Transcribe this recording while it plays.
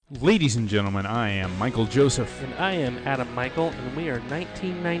Ladies and gentlemen, I am Michael Joseph. And I am Adam Michael, and we are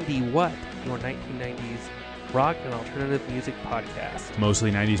 1990 What? Your 1990s rock and alternative music podcast.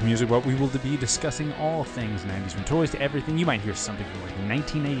 Mostly 90s music, but we will be discussing all things 90s, from toys to everything. You might hear something from like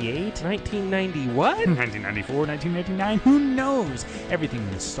 1988. 1990 what? 1994, 1999, who knows? Everything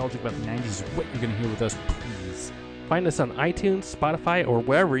nostalgic about the 90s is what you're going to hear with us, please. Find us on iTunes, Spotify, or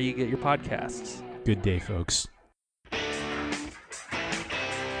wherever you get your podcasts. Good day, folks.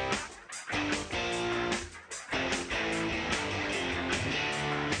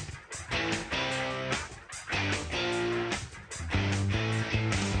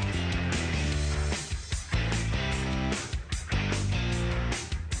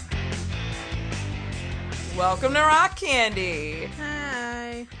 Welcome to Rock Candy.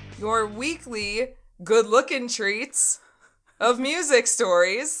 Hi. Your weekly good-looking treats of music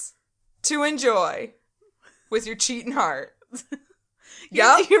stories to enjoy with your cheating heart.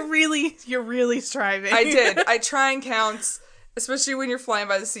 Yep. You're really striving. I did. I try and count, especially when you're flying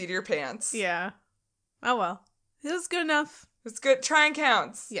by the seat of your pants. Yeah. Oh well. It was good enough. It's good. Try and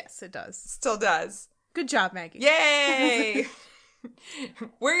counts. Yes, it does. Still does. Good job, Maggie. Yay!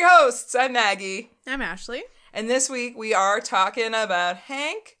 We're your hosts. I'm Maggie. I'm Ashley. And this week we are talking about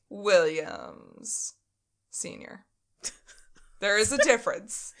Hank Williams Sr. There is a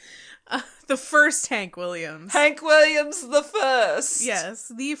difference. The first Hank Williams. Hank Williams the first.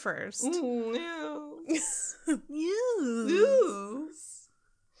 Yes, the first. Ooh, yes. Yes.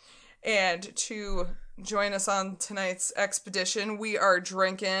 And to join us on tonight's expedition, we are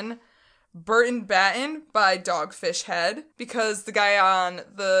drinking Burton Batten by Dogfish Head, because the guy on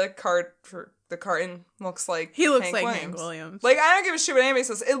the carton looks like Hank Williams. Like, I don't give a shit what anybody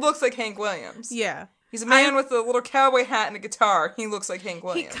says. It looks like Hank Williams. Yeah. He's a man with a little cowboy hat and a guitar. He looks like Hank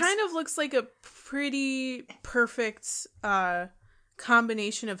Williams. He kind of looks like a pretty perfect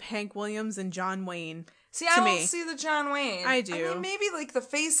combination of Hank Williams and John Wayne. See, I don't see the John Wayne. I do. I mean, maybe like the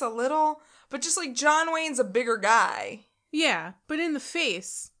face a little, but just like John Wayne's a bigger guy. Yeah, but in the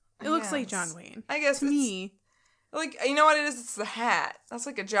face, it looks like John Wayne. I guess to me. Like, you know what it is? It's the hat. That's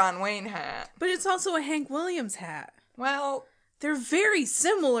like a John Wayne hat. But it's also a Hank Williams hat. Well, they're very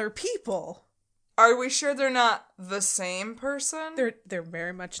similar people. Are we sure they're not the same person? They're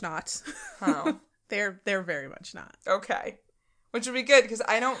very much not. Oh. They're very much not. Okay. Which would be good, because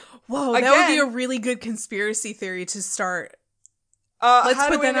I don't... Whoa, that would be a really good conspiracy theory to start. Let's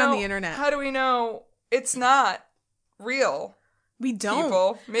put that on the internet. How do we know it's not real? We don't.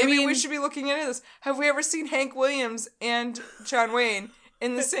 People. Maybe we should be looking into this. Have we ever seen Hank Williams and John Wayne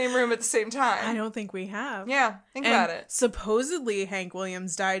in the same room at the same time? I don't think we have. Yeah, think about it. Supposedly Hank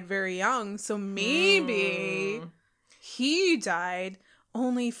Williams died very young, so maybe he died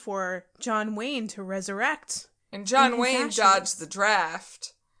only for John Wayne to resurrect. And John Wayne dodged the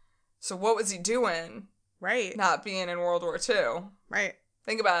draft. So what was he doing? Right. Not being in World War II. Right.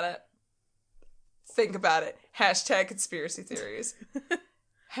 Think about it. Think about it. Hashtag conspiracy theories.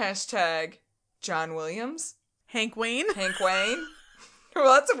 Hashtag John Williams. Hank Wayne. Hank Wayne.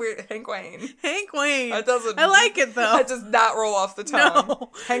 Well, that's a weird... Hank Wayne. Hank Wayne. That doesn't... I like it, though. That does not roll off the tongue.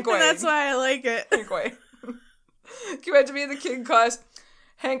 No. Hank Wayne. And that's why I like it. Hank Wayne. Can you imagine being the kid in class?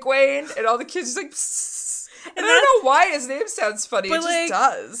 Hank Wayne, and all the kids just like... Psst. And I don't know why his name sounds funny. It just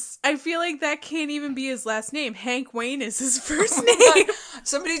does. I feel like that can't even be his last name. Hank Wayne is his first name.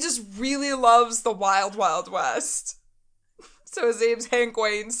 Somebody just really loves the Wild Wild West. So his name's Hank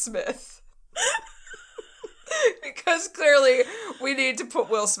Wayne Smith. Because clearly we need to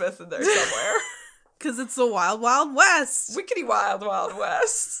put Will Smith in there somewhere. Because it's the Wild Wild West. Wickedy Wild Wild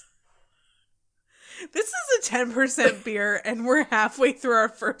West. This is a 10% beer, and we're halfway through our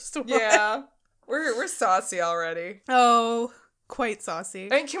first one. Yeah. We're saucy already. Oh, quite saucy.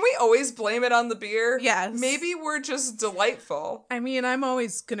 I mean, can we always blame it on the beer? Yes. Maybe we're just delightful. I mean, I'm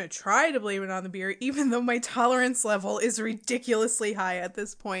always gonna try to blame it on the beer, even though my tolerance level is ridiculously high at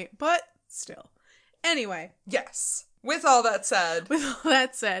this point. But still. Anyway. Yes. With all that said,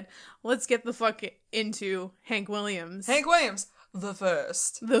 let's get the fuck into Hank Williams. Hank Williams, the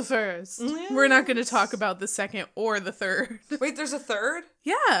first. The first. Yes. We're not going to talk about the second or the third. Wait, there's a third?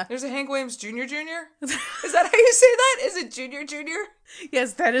 Yeah. There's a Hank Williams Jr. Jr.? Is that how you say that? Is it Junior Jr.?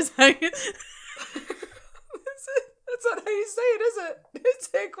 Yes, that is how you... That's not how you say it, is it? It's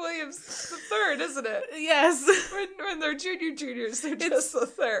Hank Williams the third, isn't it? Yes. When they're juniors, they're just the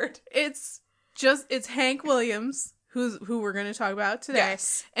third. It's Hank Williams, who we're going to talk about today.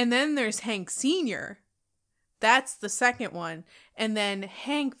 Yes. And then there's Hank Sr. That's the second one. And then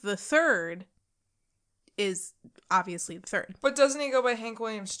Hank the third is obviously the third. But doesn't he go by Hank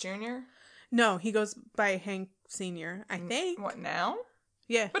Williams Jr.? No, he goes by Hank Sr., I think. What, now?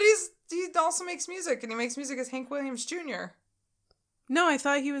 Yeah. But he also makes music, and he makes music as Hank Williams Jr. No, I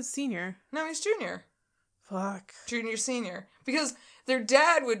thought he was senior. No, he's junior. Fuck. Junior, senior. Because their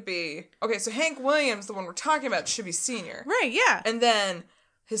dad would be... Okay, so Hank Williams, the one we're talking about, should be senior. Right, yeah. And then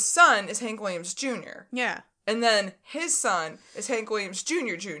his son is Hank Williams Jr. Yeah. And then his son is Hank Williams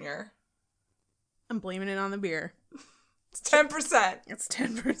Jr. Jr. I'm blaming it on the beer. It's 10%. It's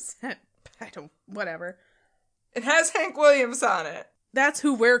 10%. Whatever. It has Hank Williams on it. That's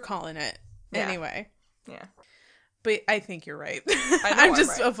who we're calling it. Yeah. Anyway. Yeah. But I think you're right. I know I'm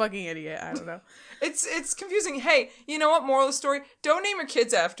just right. a fucking idiot. I don't know. It's confusing. Hey, you know what? Moral of the story? Don't name your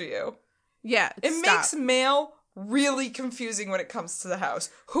kids after you. Yeah, It makes mail really confusing when it comes to the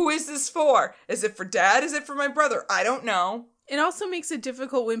house. Who is this for? Is it for dad? Is it for my brother? I don't know. It also makes it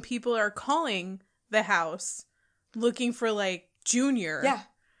difficult when people are calling the house looking for like junior. Yeah.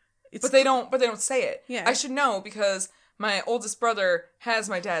 But they don't say it. Yeah. I should know because my oldest brother has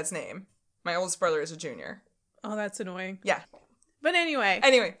my dad's name. My oldest brother is a junior. Oh, that's annoying. Yeah. But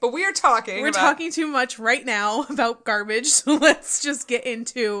anyway, But we are talking we're talking too much right now about garbage, so let's just get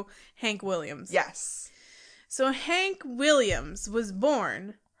into Hank Williams. Yes. So Hank Williams was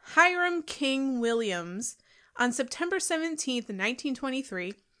born Hiram King Williams on September 17th,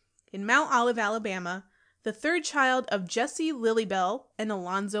 1923, in Mount Olive, Alabama, the third child of Jesse Lilybell and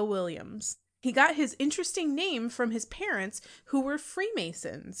Alonzo Williams. He got his interesting name from his parents, who were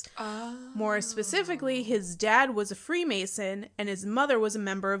Freemasons. More specifically, his dad was a Freemason, and his mother was a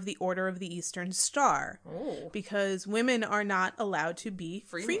member of the Order of the Eastern Star. Oh. Because women are not allowed to be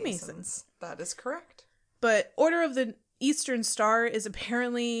Freemasons. That is correct. But Order of the Eastern Star is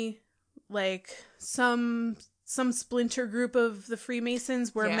apparently like some splinter group of the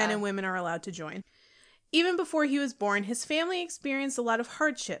Freemasons where men and women are allowed to join. Even before he was born, his family experienced a lot of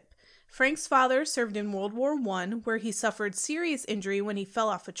hardship. Frank's father served in World War I, where he suffered serious injury when he fell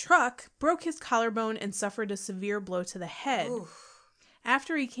off a truck, broke his collarbone, and suffered a severe blow to the head. Oof.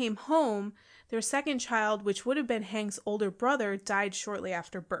 After he came home, their second child, which would have been Hank's older brother, died shortly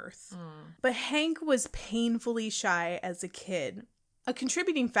after birth. But Hank was painfully shy as a kid. A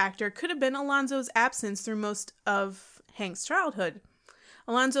contributing factor could have been Alonzo's absence through most of Hank's childhood.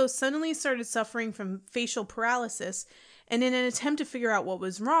 Alonzo suddenly started suffering from facial paralysis, and in an attempt to figure out what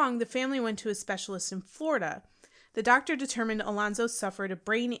was wrong, the family went to a specialist in Florida. The doctor determined Alonzo suffered a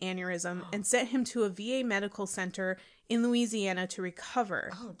brain aneurysm and sent him to a VA medical center in Louisiana to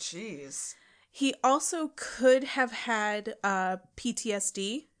recover. Oh, jeez. He also could have had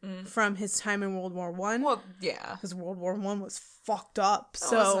PTSD from his time in World War I. Well, yeah. Because World War I was fucked up.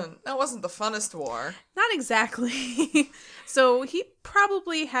 That wasn't the funnest war. Not exactly. So he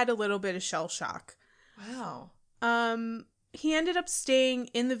probably had a little bit of shell shock. Wow. He ended up staying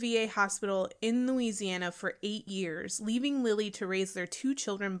in the VA hospital in Louisiana for 8 years, leaving Lily to raise their 2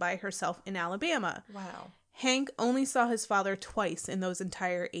 children by herself in Alabama. Wow. Hank only saw his father twice in those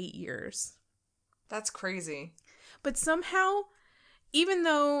entire 8 years. That's crazy. But somehow, even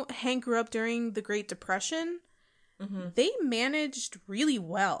though Hank grew up during the Great Depression, they managed really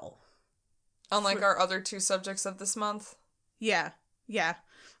well. Unlike our other 2 subjects of this month. Yeah.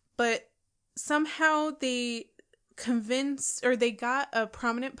 But somehow they they got a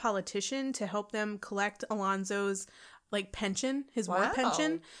prominent politician to help them collect Alonzo's pension, his war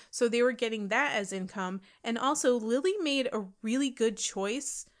pension. So they were getting that as income. And also Lily made a really good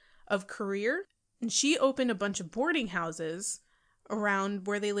choice of career. And she opened a bunch of boarding houses around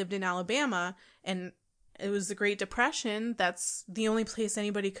where they lived in Alabama. And it was the Great Depression. That's the only place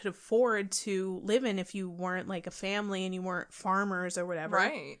anybody could afford to live in if you weren't like a family and you weren't farmers or whatever.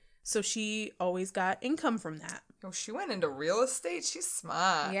 Right. So she always got income from that. Oh, she went into real estate? She's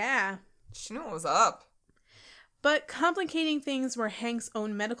smart. Yeah. She knew what was up. But complicating things were Hank's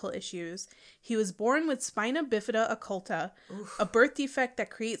own medical issues. He was born with spina bifida occulta, a birth defect that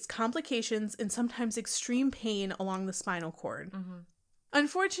creates complications and sometimes extreme pain along the spinal cord.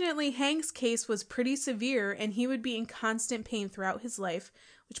 Unfortunately, Hank's case was pretty severe and he would be in constant pain throughout his life,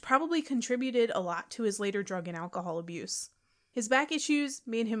 which probably contributed a lot to his later drug and alcohol abuse. His back issues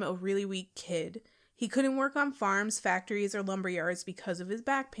made him a really weak kid. He couldn't work on farms, factories, or lumber yards because of his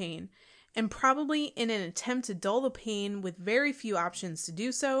back pain. And probably in an attempt to dull the pain with very few options to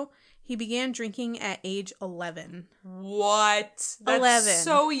do so, he began drinking at age 11. What? That's 11.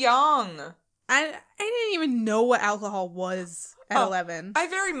 So young. I didn't even know what alcohol was at 11. I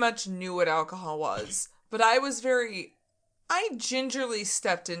very much knew what alcohol was, but I gingerly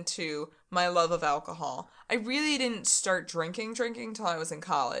stepped into my love of alcohol. I really didn't start drinking till I was in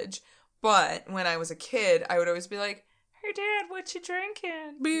college. But when I was a kid, I would always be like, "Hey, Dad, what you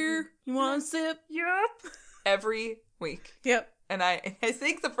drinking?" Beer. You want a sip? Yup. Every week. Yep. And I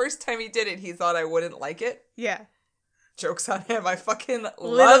think the first time he did it, he thought I wouldn't like it. Yeah. Joke's on him. I fucking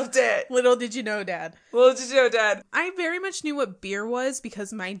loved it. Little did you know, Dad. Little did you know, Dad. I very much knew what beer was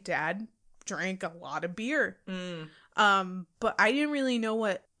because my dad drank a lot of beer. But I didn't really know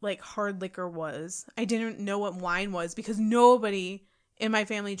what like hard liquor was. I didn't know what wine was because nobody in my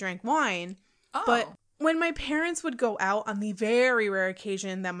family drank wine. Oh. But when my parents would go out, on the very rare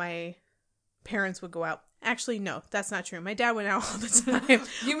occasion that my parents would go out. Actually, no, that's not true. My dad went out all the time.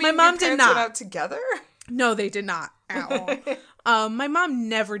 You mean my mom your did parents not. went out together? No, they did not at all. My mom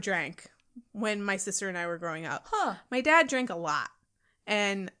never drank when my sister and I were growing up. Huh. My dad drank a lot.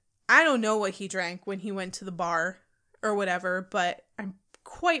 And I don't know what he drank when he went to the bar or whatever, but I'm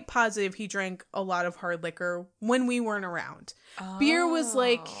quite positive he drank a lot of hard liquor when we weren't around. Oh. Beer was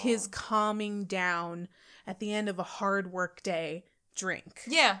like his calming down at the end of a hard work day drink.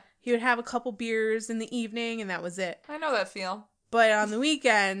 Yeah. He would have a couple beers in the evening and that was it. I know that feel. But on the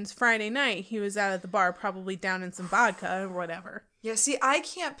weekend, Friday night, he was out at the bar probably down in some vodka or whatever. Yeah, see, I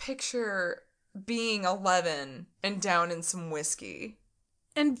can't picture being 11 and down in some whiskey.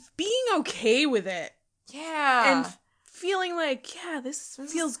 And being okay with it. Yeah. And feeling like, yeah, this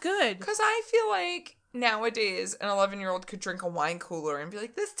feels good. Because I feel like nowadays an 11-year-old could drink a wine cooler and be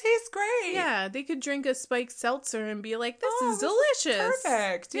like, this tastes great. Yeah, they could drink a spiked seltzer and be like, this is This delicious. is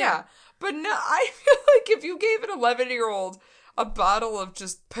perfect. Yeah. But no, I feel like if you gave an 11-year-old a bottle of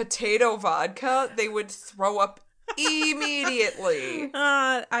just potato vodka, they would throw up immediately.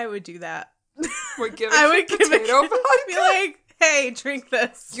 I would do that. Would give I would it give it potato vodka? be like, hey, drink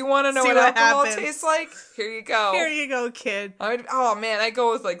this. You want to know See what what alcohol happens. tastes like? Here you go. Here you go, kid. Oh man, I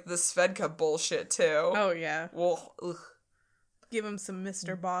go with like the Svedka bullshit too. Oh, yeah. Well, ugh. Give him some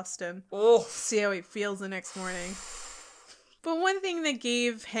Mr. Boston. Oh. See how he feels the next morning. But one thing that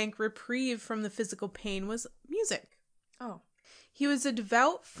gave Hank reprieve from the physical pain was music. Oh. He was a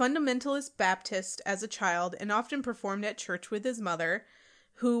devout fundamentalist Baptist as a child and often performed at church with his mother,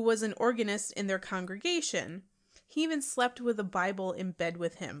 who was an organist in their congregation. He even slept with a Bible in bed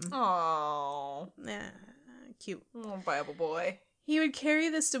with him. Oh. Cute. Oh, Bible boy. He would carry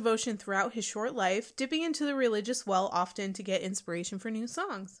this devotion throughout his short life, dipping into the religious well often to get inspiration for new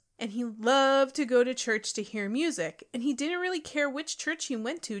songs. And he loved to go to church to hear music, and he didn't really care which church he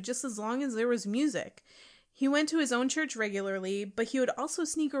went to, just as long as there was music. He went to his own church regularly, but he would also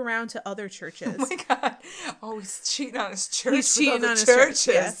sneak around to other churches. Oh my god. Oh, he's cheating on his church. He's cheating on his churches.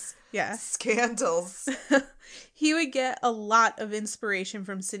 church. Yeah. Scandals. He would get a lot of inspiration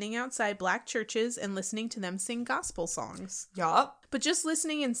from sitting outside black churches and listening to them sing gospel songs. Yup. But just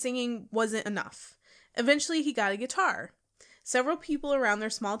listening and singing wasn't enough. Eventually, he got a guitar. Several people around their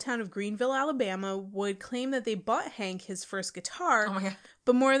small town of Greenville, Alabama, would claim that they bought Hank his first guitar, Oh my god.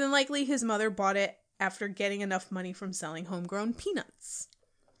 but more than likely his mother bought it after getting enough money from selling homegrown peanuts.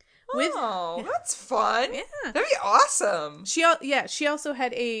 That's fun. Yeah. That'd be awesome. She also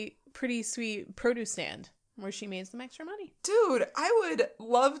had a pretty sweet produce stand where she made some extra money. Dude, I would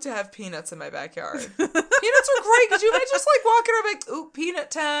love to have peanuts in my backyard. Peanuts are great. Could you imagine just like walking around like, ooh, peanut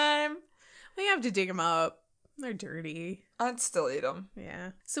time? Well, you have to dig them up. They're dirty. I'd still eat them.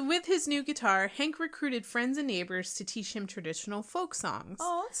 Yeah. So with his new guitar, Hank recruited friends and neighbors to teach him traditional folk songs.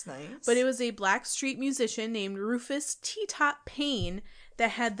 Oh, that's nice. But it was a black street musician named Rufus T-Tot Payne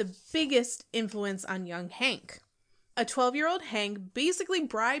that had the biggest influence on young Hank. A 12-year-old Hank basically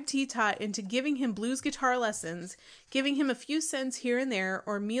bribed T-Tot into giving him blues guitar lessons, giving him a few cents here and there,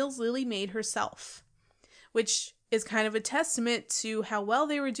 or meals Lily made herself. Which is kind of a testament to how well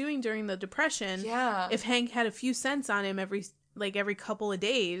they were doing during the Depression. Yeah. If Hank had a few cents on him every couple of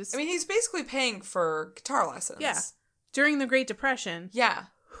days. I mean, he's basically paying for guitar lessons. Yeah. During the Great Depression. Yeah.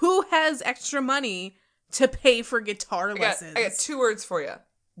 Who has extra money to pay for guitar lessons? I got 2 words for you.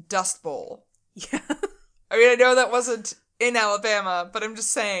 Dust Bowl. Yeah. I mean, I know that wasn't in Alabama, but I'm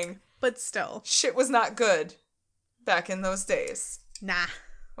just saying. But still. Shit was not good back in those days. Nah.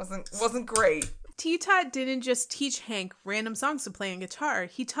 Wasn't great. T-Tot didn't just teach Hank random songs to play on guitar.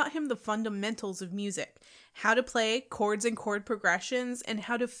 He taught him the fundamentals of music. How to play chords and chord progressions, and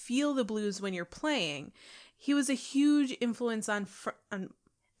how to feel the blues when you're playing. He was a huge influence on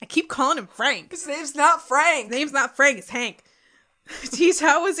I keep calling him Frank. His name's not Frank. His name's not Frank, it's Hank.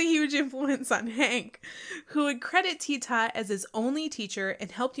 T-Tot was a huge influence on Hank, who would credit T-Tot as his only teacher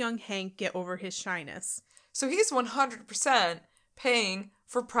and helped young Hank get over his shyness. So he's 100% paying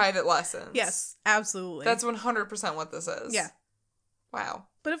for private lessons. Yes, absolutely. That's 100% what this is. Yeah. Wow.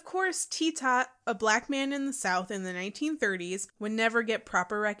 But of course, T-Tot, a black man in the South in the 1930s, would never get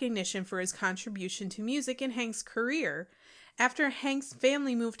proper recognition for his contribution to music in Hank's career. After Hank's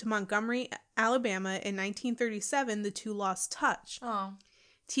family moved to Montgomery, Alabama in 1937, the two lost touch. Oh.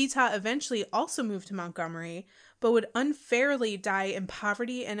 T-Tot eventually also moved to Montgomery, but would unfairly die in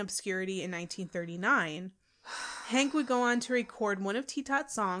poverty and obscurity in 1939. Hank would go on to record one of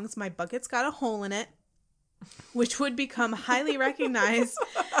T-Tot's songs, My Bucket's Got a Hole in It, which would become highly recognized.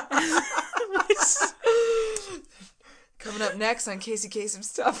 Coming up next on Casey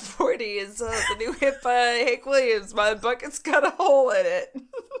Kasem's Top 40 is the new hit by Hank Williams, My Bucket's Got a Hole in It.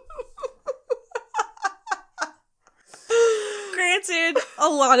 Granted, a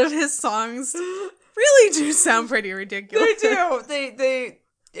lot of his songs really do sound pretty ridiculous. They do. They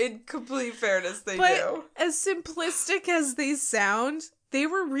in complete fairness, they but do. As simplistic as they sound, they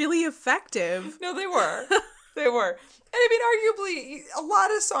were really effective. No, they were. They were. And I mean, arguably, a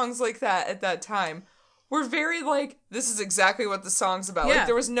lot of songs like that at that time were very like, this is exactly what the song's about. Yeah. Like,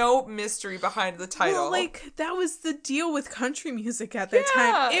 there was no mystery behind the title. Well, like, that was the deal with country music at that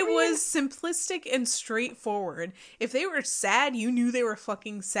time. It was simplistic and straightforward. If they were sad, you knew they were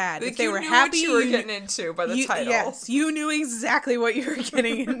fucking sad. Like, if they were knew happy, what you were getting into by the title. Yes, you knew exactly what you were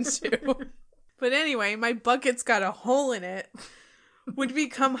getting into. But anyway, My Bucket's Got a Hole in It would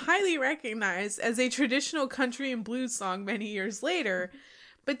become highly recognized as a traditional country and blues song many years later.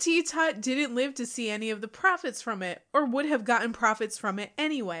 But T-Tot didn't live to see any of the profits from it, or would have gotten profits from it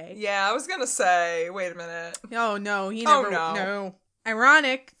anyway. Yeah, I was gonna say, wait a minute. Oh, no, he never... Oh, no. No.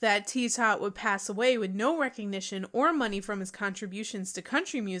 Ironic that T-Tot would pass away with no recognition or money from his contributions to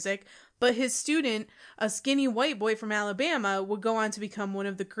country music, but his student, a skinny white boy from Alabama, would go on to become one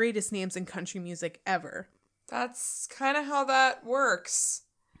of the greatest names in country music ever. That's kind of how that works.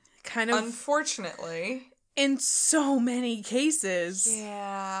 Kind of... Unfortunately. In so many cases.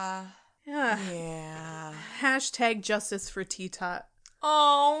 Yeah. Yeah. Hashtag justice for T-Tot.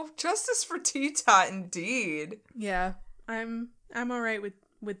 Oh, justice for T-Tot indeed. Yeah, I'm alright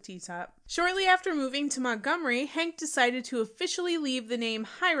with T-Tot. Shortly after moving to Montgomery, Hank decided to officially leave the name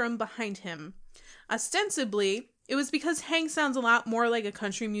Hiram behind him. Ostensibly, it was because Hank sounds a lot more like a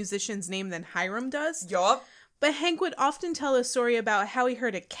country musician's name than Hiram does. Yup. But Hank would often tell a story about how he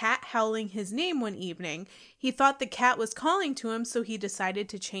heard a cat howling his name one evening. He thought the cat was calling to him, so he decided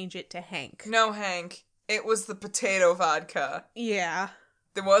to change it to Hank. No, Hank. It was the potato vodka. Yeah.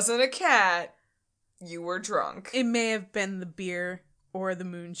 There wasn't a cat. You were drunk. It may have been the beer or the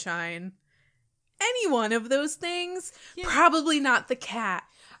moonshine. Any one of those things. Yeah. Probably not the cat.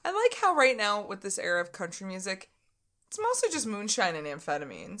 I like how right now, with this era of country music, it's mostly just moonshine and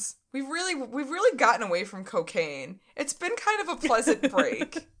amphetamines. We've really gotten away from cocaine. It's been kind of a pleasant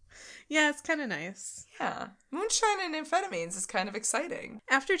break. Yeah, it's kind of nice. Yeah. Moonshine and amphetamines is kind of exciting.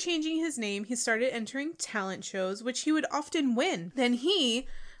 After changing his name, he started entering talent shows, which he would often win. Then he,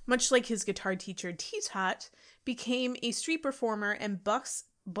 much like his guitar teacher T-Tot, became a street performer and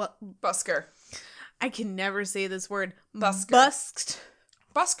busker. I can never say this word. Busker.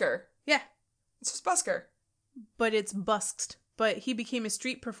 Busker. Yeah. It's just busker. But it's busked. But he became a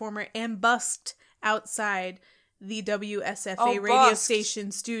street performer and busked outside the WSFA radio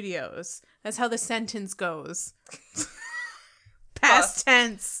station studios. That's how the sentence goes. Past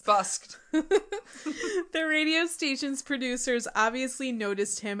tense. Busked. The radio station's producers obviously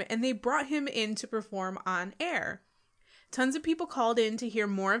noticed him, and they brought him in to perform on air. Tons of people called in to hear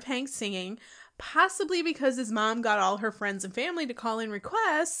more of Hank singing, possibly because his mom got all her friends and family to call in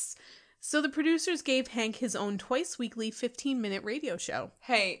requests. So the producers gave Hank his own twice-weekly 15-minute radio show.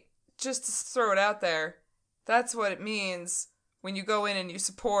 Hey, just to throw it out there, that's what it means when you go in and you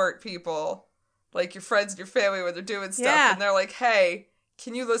support people, like your friends and your family when they're doing stuff, and they're like, hey,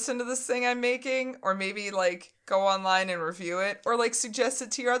 can you listen to this thing I'm making? Or maybe, like, go online and review it, or, like, suggest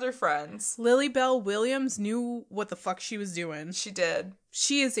it to your other friends. Lily Bell Williams knew what the fuck she was doing. She did.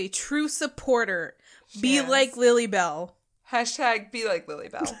 She is a true supporter. Be like Lily Bell. Hashtag be like Lily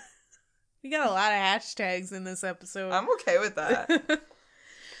Bell. We got a lot of hashtags in this episode. I'm okay with that.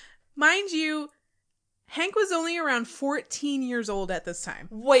 Mind you, Hank was only around 14 years old at this time.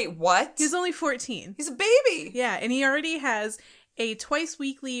 Wait, what? He was only 14. He's a baby. Yeah, and he already has a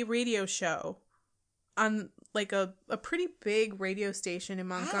twice-weekly radio show on, like, a pretty big radio station in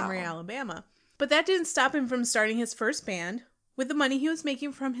Montgomery, Alabama. But that didn't stop him from starting his first band with the money he was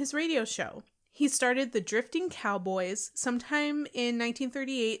making from his radio show. He started the Drifting Cowboys sometime in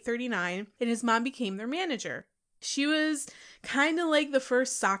 1938-39, and his mom became their manager. She was kind of like the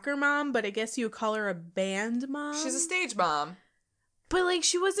first soccer mom, but I guess you would call her a band mom. She's a stage mom. But, like,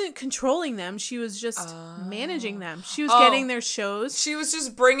 she wasn't controlling them. She was just managing them. She was getting their shows. She was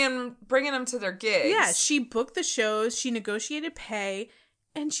just bringing them to their gigs. Yeah, she booked the shows. She negotiated pay.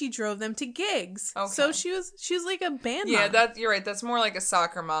 and she drove them to gigs. Okay. So she was like a band Yeah, mom. you're right. That's more like a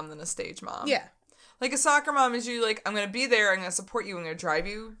soccer mom than a stage mom. Yeah. Like a soccer mom is you like, I'm going to be there, I'm going to support you, I'm going to drive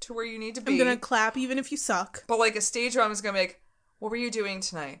you to where you need to be. I'm going to clap even if you suck. But like a stage mom is going to be like, what were you doing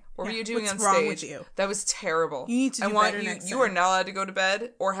tonight? What were you doing what's on stage? wrong with you? That was terrible. You need to do better next You time. are not allowed to go to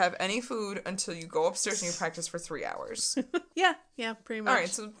bed or have any food until you go upstairs and you practice for 3 hours. Yeah, pretty much. All right,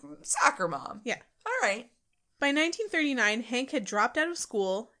 so soccer mom. Yeah. All right. By 1939, Hank had dropped out of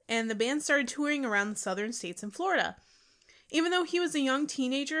school, and the band started touring around the southern states and Florida. Even though he was a young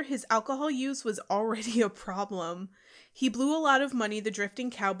teenager, his alcohol use was already a problem. He blew a lot of money the drifting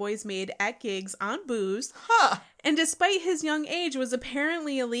cowboys made at gigs on booze, and despite his young age, was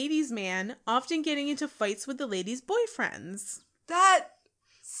apparently a ladies' man, often getting into fights with the ladies' boyfriends. That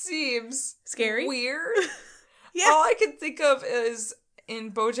seems Scary? weird. Yeah. All I can think of is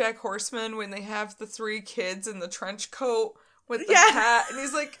in BoJack Horseman when they have the 3 kids in the trench coat with the hat, and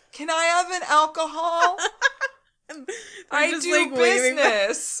he's like, "Can I have an alcohol? I just, do like, waving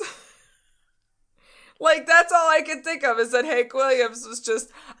business." Like, that's all I can think of is that Hank Williams was just,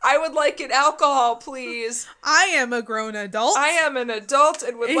 "I would like an alcohol, please. I am a grown adult. I am an adult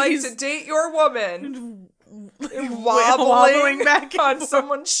and would And like he's- to date your woman." Wobbling Wobbling back and on forth.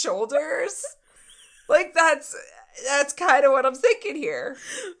 someone's shoulders. Like, that's kind of what I'm thinking here.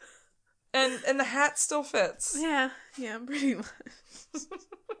 And the hat still fits. Yeah, pretty much.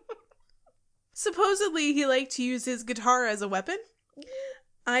 Supposedly, he liked to use his guitar as a weapon.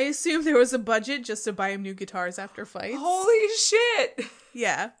 I assume there was a budget just to buy him new guitars after fights. Holy shit.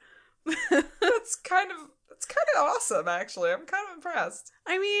 Yeah. That's kind of awesome, actually. I'm kind of impressed.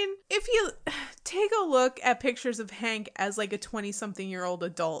 I mean, if you take a look at pictures of Hank as like a 20-something-year-old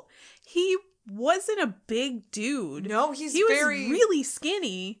adult, he wasn't a big dude. No, he was really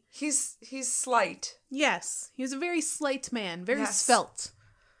skinny. He's slight. Yes, he was a very slight man, very Yes. svelte.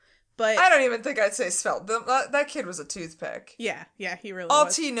 But I don't even think I'd say svelte. That kid was a toothpick. yeah, he really All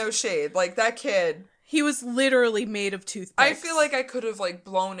was. tea, no shade. Like, that kid, He was literally made of toothpicks. I feel like I could have, like,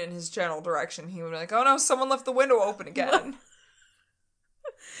 blown in his general direction. He would be like, "Oh no, someone left the window open again."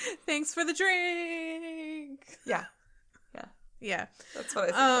 Thanks for the drink. Yeah. Yeah. That's what I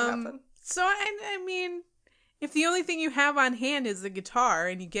think would happen. So, I mean, if the only thing you have on hand is the guitar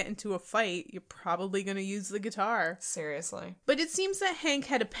and you get into a fight, you're probably going to use the guitar. Seriously. But it seems that Hank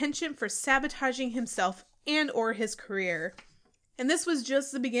had a penchant for sabotaging himself and or his career. And this was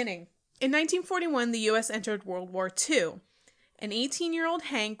just the beginning. In 1941, the U.S. entered World War II. An 18-year-old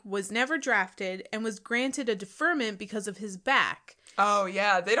Hank was never drafted and was granted a deferment because of his back. Oh,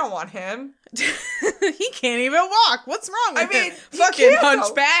 yeah, they don't want him. He can't even walk. What's wrong with him? he Fucking can't, though.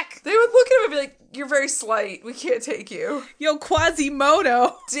 hunchback. They would look at him and be like, "You're very slight. We can't take you." Yo,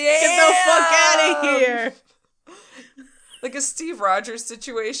 Quasimodo. Damn! Get the fuck out of here. Like a Steve Rogers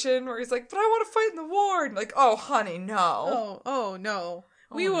situation where he's like, "But I want to fight in the war." And like, "Oh, honey, no." Oh no.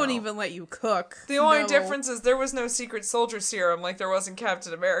 We won't no. even let you cook. The only No. difference is there was no secret soldier serum like there was in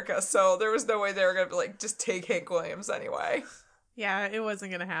Captain America, so there was no way they were going to be like, just take Hank Williams anyway. Yeah, it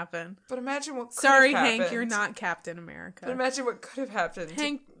wasn't gonna happen. But imagine what could Sorry, have Hank, happened. you're not Captain America. But imagine what could have happened to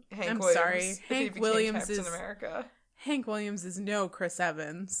Hank I'm Williams sorry. if he Hank became Williams Captain is America. Hank Williams is no Chris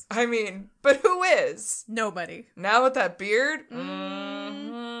Evans. I mean, but who is? Nobody. Now with that beard?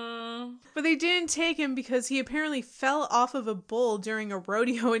 But they didn't take him because he apparently fell off of a bull during a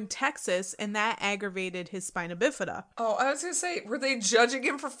rodeo in Texas, and that aggravated his spina bifida. Oh, I was going to say, were they judging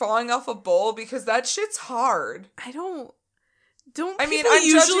him for falling off a bull? Because that shit's hard. Don't I mean, people I'm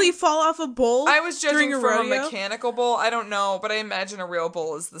usually judging- fall off a bull I was judging during a from rodeo? a mechanical bull. I don't know, but I imagine a real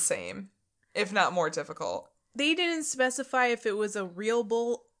bull is the same, if not more difficult. They didn't specify if it was a real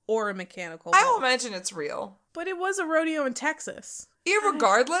bull or a mechanical bull. I will imagine it's real. But it was a rodeo in Texas.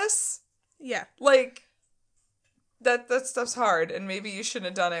 Irregardless, Yeah. like, that stuff's hard, and maybe you shouldn't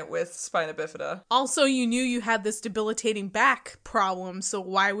have done it with spina bifida. Also, you knew you had this debilitating back problem, so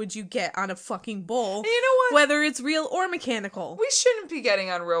why would you get on a fucking bull? And you know what? Whether it's real or mechanical. We shouldn't be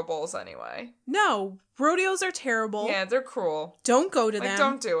getting on real bulls anyway. No, rodeos are terrible. Yeah, they're cruel. Don't go to Like, them.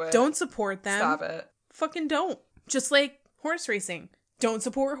 don't do it. Don't support them. Stop it. Fucking don't. Just like horse racing. Don't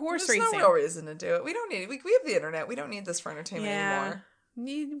support horse There's racing. no real reason to do it. We don't need it. We have the internet. We don't need this for entertainment anymore.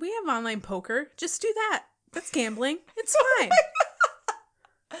 We have online poker. Just do that. That's gambling. It's fine.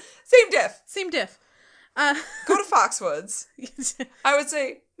 Same diff. Same diff. Go to Foxwoods. I would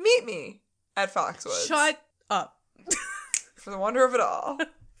say, meet me at Foxwoods. Shut up. For the wonder of it all.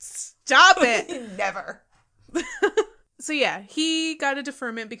 Stop it. Never. So yeah, he got a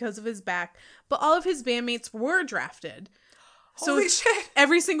deferment because of his back, but all of his bandmates were drafted. Holy shit.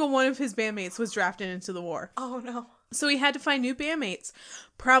 Every single one of his bandmates was drafted into the war. Oh, no. So he had to find new bandmates.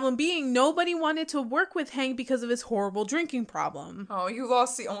 Problem being, nobody wanted to work with Hank because of his horrible drinking problem. Oh, you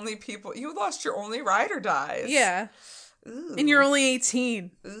lost your only ride or dies. Yeah. Ooh. And you're only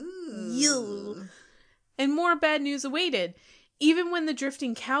 18. Ooh. Ew. And more bad news awaited. Even when the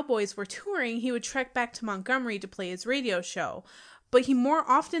Drifting Cowboys were touring, he would trek back to Montgomery to play his radio show. But he more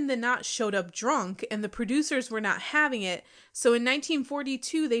often than not showed up drunk, and the producers were not having it. So in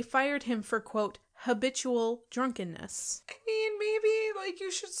 1942, they fired him for, quote, habitual drunkenness. I mean, maybe, like, you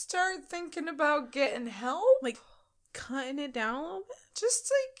should start thinking about getting help. Like, cutting it down a little bit?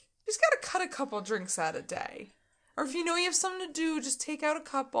 Just, like, you just gotta cut a couple drinks out a day. Or if you know you have something to do, just take out a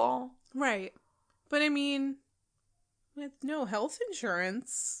couple. Right. But I mean, with no health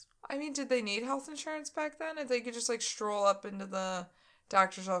insurance. I mean, did they need health insurance back then? If they could just, like, stroll up into the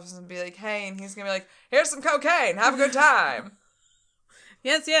doctor's office and be like, hey, and he's gonna be like, here's some cocaine, have a good time.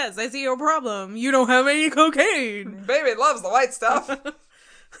 Yes, I see your problem. You don't have any cocaine. Baby loves the white stuff.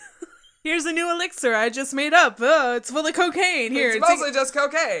 Here's a new elixir I just made up. It's full of cocaine. Here, it's mostly just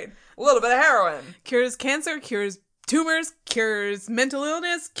cocaine. A little bit of heroin. Cures cancer, cures tumors, cures mental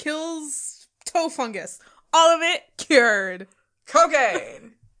illness, kills toe fungus. All of it cured.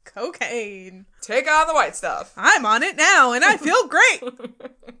 Cocaine. Cocaine. Take on the white stuff. I'm on it now, and I feel great.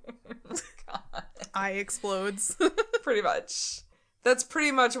 God. Eye explodes. Pretty much. That's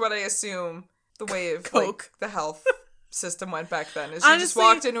pretty much what I assume the way of Coke. like the health system went back then. Is you just Honestly,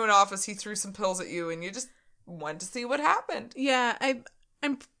 walked into an office, he threw some pills at you, and you just went to see what happened. Yeah,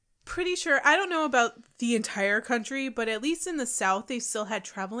 I'm pretty sure. I don't know about the entire country, but at least in the South, they still had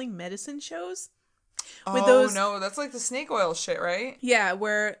traveling medicine shows. With those, no, that's like the snake oil shit, right? Yeah,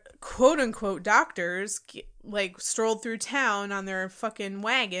 where quote unquote doctors like strolled through town on their fucking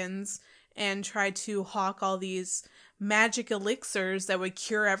wagons and tried to hawk all these magic elixirs that would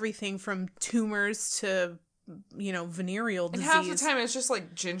cure everything from tumors to, venereal disease. And half the time it's just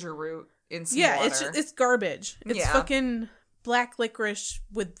like ginger root in some water. It's garbage. It's Yeah. fucking black licorice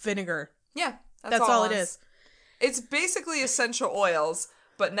with vinegar. Yeah, That's all it is. It's basically essential oils,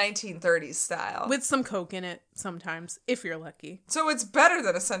 but 1930s style. With some Coke in it sometimes, if you're lucky. So it's better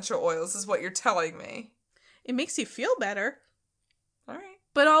than essential oils, is what you're telling me. It makes you feel better. All right.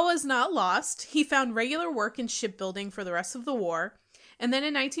 But all was not lost. He found regular work in shipbuilding for the rest of the war. And then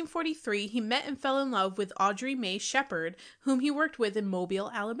in 1943, he met and fell in love with Audrey Mae Shepard, whom he worked with in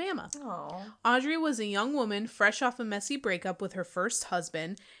Mobile, Alabama. Oh. Audrey was a young woman fresh off a messy breakup with her first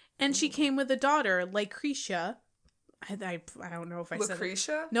husband, and she came with a daughter, Lucretia. I don't know if I said it.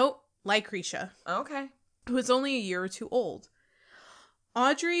 Lucretia? Nope, Lucretia, Okay. who was only a year or two old.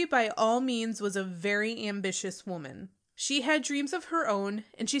 Audrey, by all means, was a very ambitious woman. She had dreams of her own,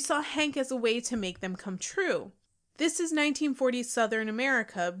 and she saw Hank as a way to make them come true. This is 1940s Southern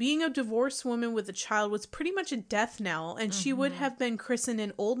America. Being a divorced woman with a child was pretty much a death knell, and she would have been christened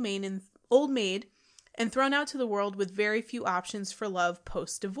an old maid and thrown out to the world with very few options for love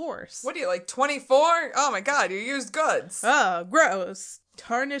post-divorce. What are you, like 24? Oh my god, you used goods. Oh, gross.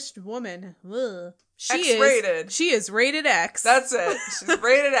 Tarnished woman. Ugh. X-rated. She is rated X. That's it. She's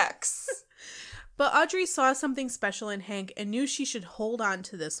rated X. But Audrey saw something special in Hank and knew she should hold on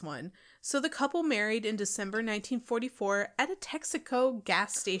to this one. So the couple married in December 1944 at a Texaco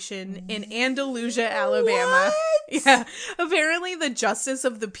gas station in Andalusia, Alabama. What? Yeah. Apparently the justice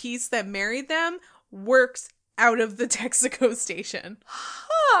of the peace that married them works out of the Texaco station.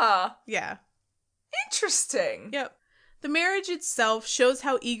 Huh. Yeah. Interesting. Yep. The marriage itself shows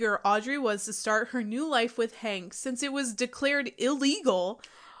how eager Audrey was to start her new life with Hank, since it was declared illegal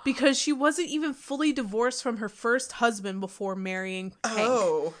because she wasn't even fully divorced from her first husband before marrying Hank.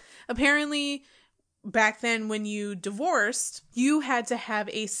 Oh. Apparently, back then when you divorced, you had to have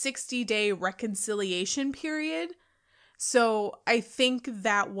a 60-day reconciliation period. So I think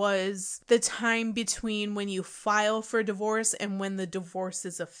that was the time between when you file for divorce and when the divorce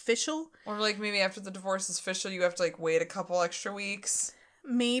is official. Or like maybe after the divorce is official, you have to like wait a couple extra weeks.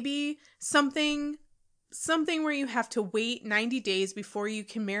 Maybe something where you have to wait 90 days before you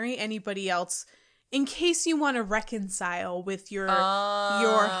can marry anybody else in case you want to reconcile with your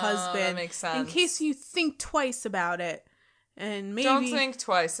husband. That makes sense. In case you think twice about it. And maybe Don't think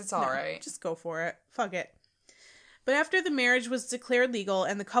twice. It's all right. Just go for it. Fuck it. But after the marriage was declared legal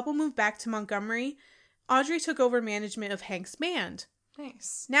and the couple moved back to Montgomery, Audrey took over management of Hank's band.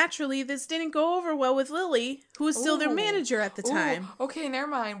 Nice. Naturally, this didn't go over well with Lily, who was still their manager at the time. Ooh, okay, never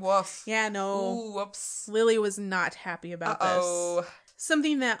mind. Woof. Yeah, no. Ooh, whoops. Lily was not happy about this.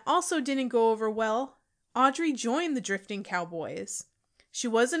 Something that also didn't go over well, Audrey joined the Drifting Cowboys. She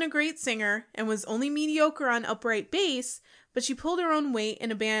wasn't a great singer and was only mediocre on upright bass, but she pulled her own weight in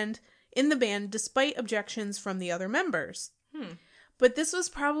the band despite objections from the other members. But this was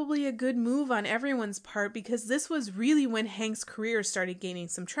probably a good move on everyone's part because this was really when Hank's career started gaining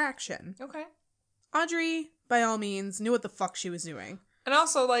some traction. Okay. Audrey, by all means, knew what the fuck she was doing. And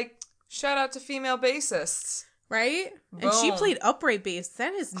also, like, shout out to female bassists. Right? Boom. And she played upright bass.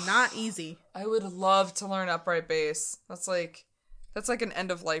 That is not easy. I would love to learn upright bass. That's like an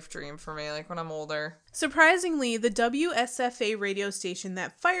end of life dream for me, like when I'm older. Surprisingly, the WSFA radio station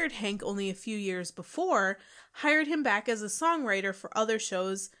that fired Hank only a few years before hired him back as a songwriter for other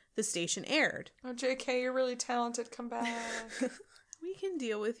shows the station aired. Oh, JK, you're really talented. Come back. We can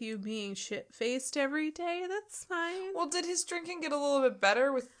deal with you being shit-faced every day. That's fine. Well, did his drinking get a little bit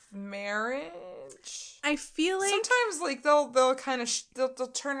better with marriage? I feel like sometimes, like, they'll kind of they'll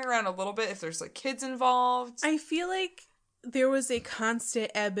turn it around a little bit if there's like kids involved. I feel like there was a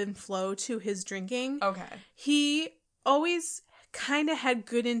constant ebb and flow to his drinking. Okay. He always kind of had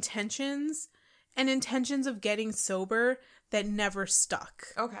good intentions and intentions of getting sober that never stuck.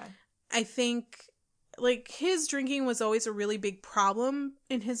 Okay. I think, like, his drinking was always a really big problem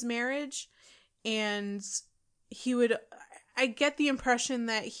in his marriage, and I get the impression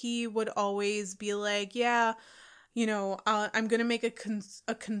that he would always be like, yeah, you know, I'm going to make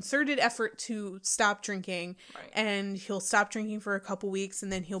a concerted effort to stop drinking, right. And he'll stop drinking for a couple weeks,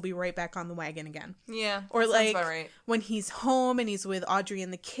 and then he'll be right back on the wagon again. Yeah, or sounds like about right. When he's home and he's with Audrey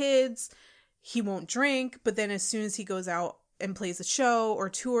and the kids, he won't drink, but then as soon as he goes out and plays a show or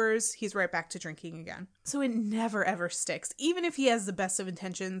tours, he's right back to drinking again. So it never ever sticks. Even if he has the best of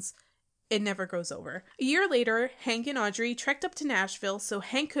intentions, it never goes over. A year later, Hank and Audrey trekked up to Nashville so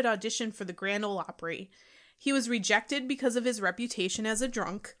Hank could audition for the Grand Ole Opry. He was rejected because of his reputation as a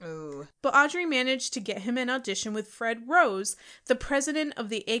drunk. Ooh. But Audrey managed to get him an audition with Fred Rose, the president of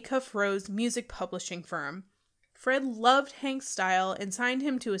the Acuff Rose music publishing firm. Fred loved Hank's style and signed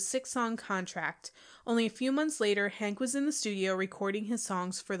him to a 6-song contract. Only a few months later, Hank was in the studio recording his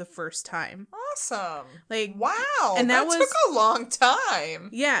songs for the first time. Awesome. Like, wow. And that took a long time.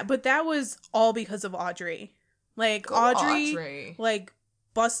 Yeah, but that was all because of Audrey. Like, Go Audrey, like,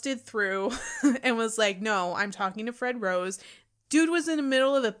 busted through and was like, no, I'm talking to Fred Rose. Dude was in the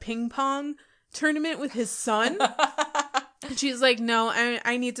middle of a ping pong tournament with his son. And she's like, no,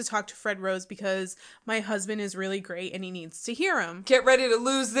 I need to talk to Fred Rose because my husband is really great and he needs to hear him. Get ready to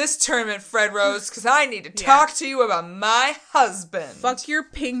lose this tournament, Fred Rose, because I need to talk to you about my husband. Fuck your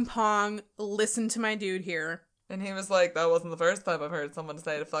ping pong. Listen to my dude here. And he was like, that wasn't the first time I've heard someone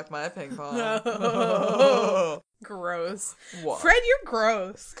say to fuck my ping pong. No. Gross. What? Fred, you're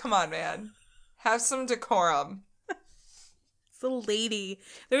gross. Come on, man. Have some decorum. It's a lady.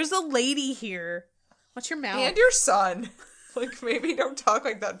 There's a lady here. Watch your mouth. And your son. Like, maybe don't talk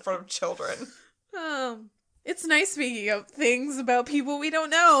like that in front of children. It's nice speaking of things about people we don't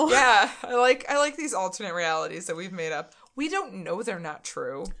know. Yeah, I like these alternate realities that we've made up. We don't know they're not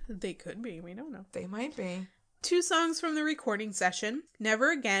true. They could be. We don't know. They might be. 2 songs from the recording session,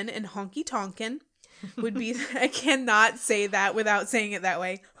 Never Again and Honky Tonkin', would be... I cannot say that without saying it that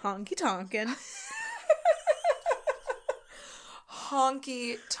way. Honky Tonkin'.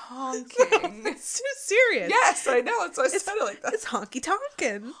 Honky tonking. It's too serious. Yes, I know. That's why I said it like that. It's honky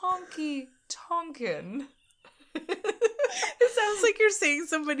tonkin'. Honky tonkin'. It sounds like you're saying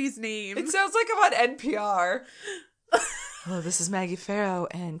somebody's name. It sounds like I'm on NPR. Hello, this is Maggie Farrow,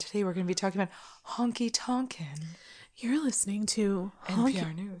 and today we're going to be talking about honky tonkin'. You're listening to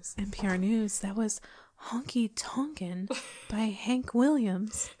NPR News. NPR News. That was Honky Tonkin' by Hank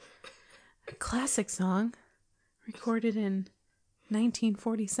Williams. A classic song recorded in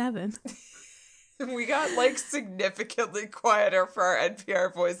 1947. We got, like, significantly quieter for our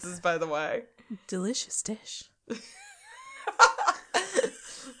NPR voices, by the way. Delicious dish.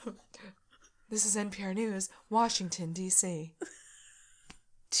 This is NPR News, Washington, D.C.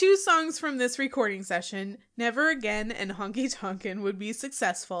 2 songs from this recording session, Never Again and Honky Tonkin', would be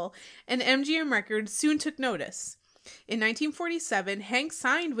successful, and MGM Records soon took notice. In 1947, Hank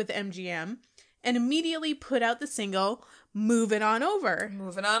signed with MGM and immediately put out the single, Movin' On Over.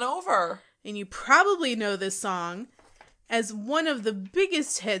 Moving on over. And you probably know this song as one of the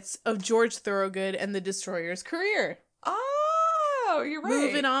biggest hits of George Thorogood and the Destroyers' career. Oh, you're right.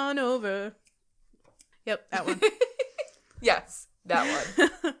 Moving on over. Yep, that one. Yes, that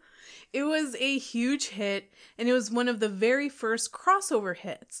one. It was a huge hit, and it was one of the very first crossover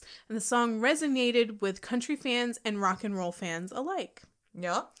hits, and the song resonated with country fans and rock and roll fans alike.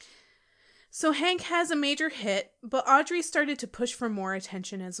 Yeah. So Hank has a major hit, but Audrey started to push for more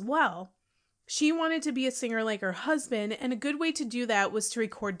attention as well. She wanted to be a singer like her husband, and a good way to do that was to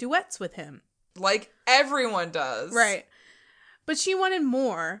record duets with him. Like everyone does. Right. But she wanted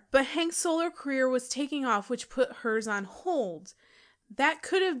more. But Hank's solo career was taking off, which put hers on hold. That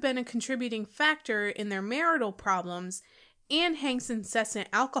could have been a contributing factor in their marital problems, and Hank's incessant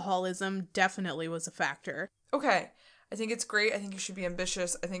alcoholism definitely was a factor. Okay. I think it's great. I think you should be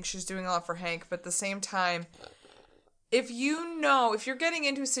ambitious. I think she's doing a lot for Hank. But at the same time, if you're getting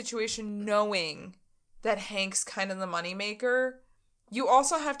into a situation knowing that Hank's kind of the moneymaker, you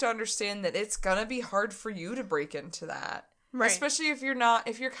also have to understand that it's going to be hard for you to break into that. Right. Especially if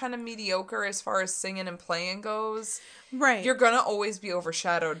you're kind of mediocre as far as singing and playing goes. Right. You're going to always be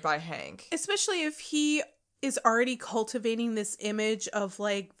overshadowed by Hank. Especially if he is already cultivating this image of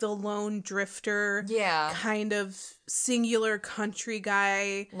like the lone drifter. Yeah. Kind of singular country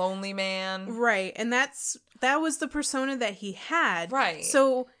guy. Lonely man. Right. And that was the persona that he had. Right.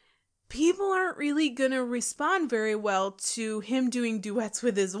 So people aren't really going to respond very well to him doing duets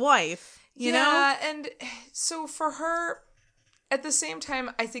with his wife. You know? Yeah, and so for her, at the same time,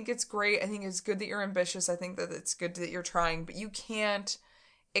 I think it's great. I think it's good that you're ambitious. I think that it's good that you're trying, but you can't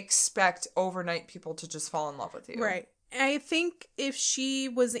expect overnight people to just fall in love with you. Right. I think if she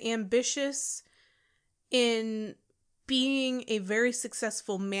was ambitious in being a very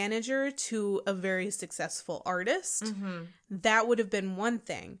successful manager to a very successful artist, that would have been one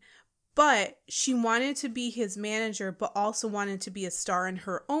thing. But she wanted to be his manager, but also wanted to be a star in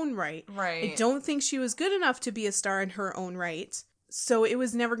her own right. Right. I don't think she was good enough to be a star in her own right. So it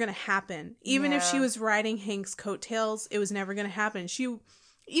was never going to happen. Even if she was riding Hank's coattails, it was never going to happen.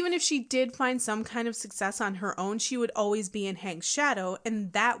 Even if she did find some kind of success on her own, she would always be in Hank's shadow,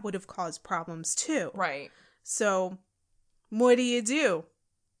 and that would have caused problems too. Right. So what do?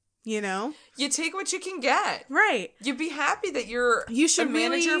 You know? You take what you can get. Right. You'd be happy that you're should a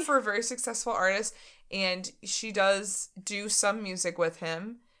manager really... for a very successful artist, and she does do some music with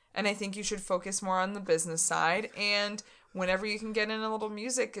him, and I think you should focus more on the business side, and whenever you can get in a little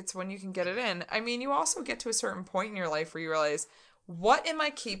music, it's when you can get it in. I mean, you also get to a certain point in your life where you realize, what am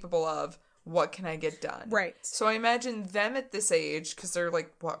I capable of? What can I get done? Right. So I imagine them at this age, because they're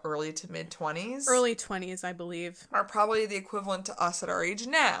like, early to mid-20s? Early 20s, I believe. Are probably the equivalent to us at our age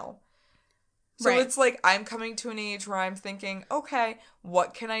now. So Right. It's like, I'm coming to an age where I'm thinking, okay,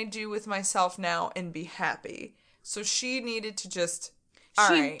 what can I do with myself now and be happy? So she needed to just,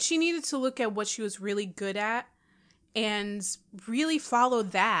 She needed to look at what she was really good at and really follow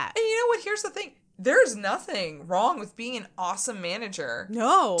that. And you know what? Here's the thing. There's nothing wrong with being an awesome manager.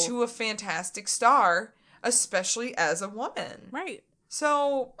 No. To a fantastic star, especially as a woman. Right.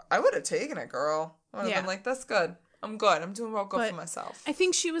 So I would have taken it, girl. I would have Yeah. been like, that's good. I'm good. I'm doing well good But for myself. I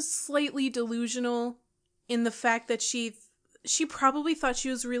think she was slightly delusional in the fact that she probably thought she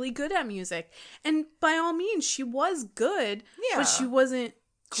was really good at music. And by all means, she was good. Yeah. But she wasn't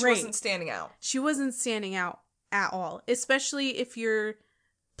great. She wasn't standing out. She wasn't standing out at all. Especially if you're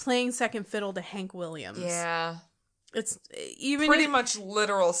playing second fiddle to Hank Williams. Yeah. It's even pretty much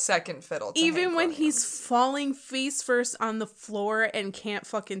literal second fiddle to even Hank when Williams. he's falling face first on the floor and can't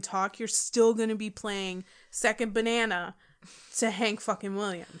fucking talk, you're still gonna be playing second banana to Hank fucking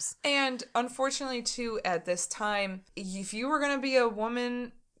Williams. And unfortunately, too, at this time, if you were gonna be a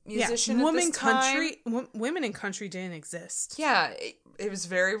woman musician at this time, women in country didn't exist. yeah, it was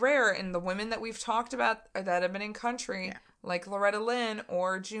very rare. And the women that we've talked about that have been in country, like Loretta Lynn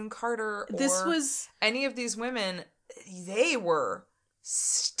or June Carter, or any of these women, they were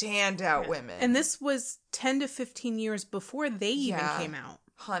standout women. And this was 10 to 15 years before they even came out.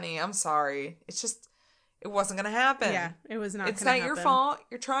 Honey, I'm sorry. It's just, it wasn't going to happen. Yeah, it was not going to happen. It's happen. not your fault.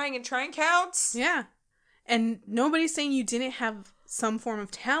 You're trying, and trying counts. Yeah. And nobody's saying you didn't have some form of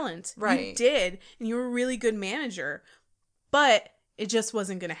talent. Right. You did, and you were a really good manager. But it just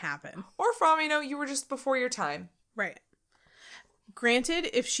wasn't going to happen. Or from, you were just before your time. Right. Granted,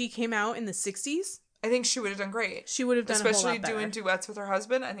 if she came out in the 60s, I think she would have done great. She would have done a whole lot better. Especially doing duets with her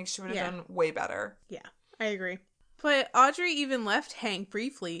husband, I think she would have done way better. Yeah, I agree. But Audrey even left Hank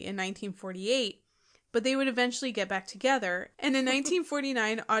briefly in 1948, but they would eventually get back together. And in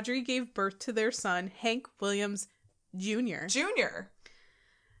 1949, Audrey gave birth to their son, Hank Williams Jr.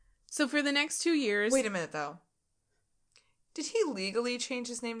 So for the next 2 years... Wait a minute, though. Did he legally change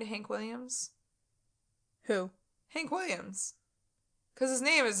his name to Hank Williams? Who? Hank Williams. Because his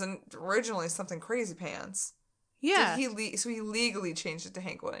name isn't originally something crazy pants. Yeah. So he legally changed it to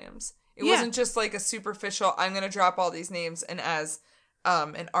Hank Williams. It wasn't just like a superficial, I'm going to drop all these names and as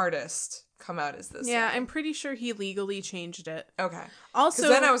an artist come out as this. Yeah, name. I'm pretty sure he legally changed it. Okay. Also,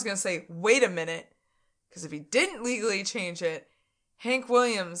 because then I was going to say, wait a minute. Because if he didn't legally change it, Hank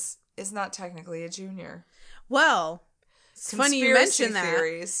Williams is not technically a junior. Well, it's funny you mention that.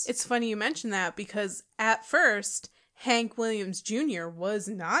 Theories. It's funny you mention that because at first, Hank Williams Jr. was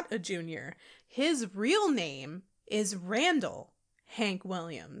not a junior. His real name is Randall Hank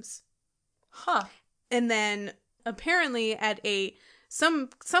Williams. Huh. And then apparently at some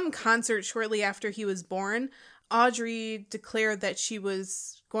concert shortly after he was born, Audrey declared that she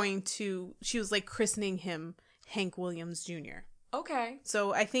was like christening him Hank Williams Jr. Okay.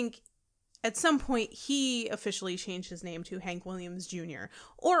 So I think at some point he officially changed his name to Hank Williams Jr.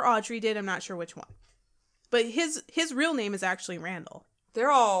 Or Audrey did, I'm not sure which one. But his real name is actually Randall. They're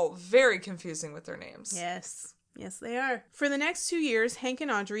all very confusing with their names. Yes. Yes, they are. For the next 2 years, Hank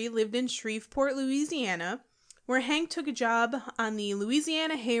and Audrey lived in Shreveport, Louisiana, where Hank took a job on the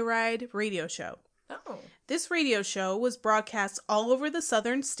Louisiana Hayride radio show. Oh. This radio show was broadcast all over the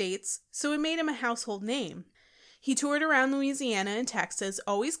southern states, so it made him a household name. He toured around Louisiana and Texas,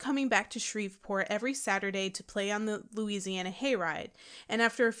 always coming back to Shreveport every Saturday to play on the Louisiana Hayride. And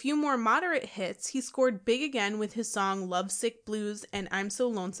after a few more moderate hits, he scored big again with his song Lovesick Blues and I'm So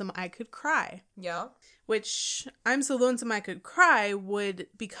Lonesome I Could Cry. Yeah. Which, I'm So Lonesome I Could Cry would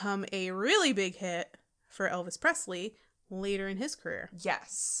become a really big hit for Elvis Presley later in his career.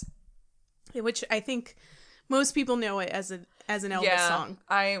 Yes. Which I think most people know it as an Elvis song.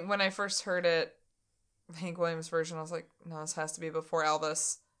 When I first heard it, Hank Williams version, I was like, no, this has to be before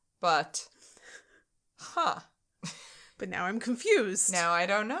Elvis. But, But now I'm confused. Now I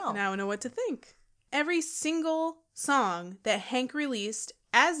don't know. Now I know what to think. Every single song that Hank released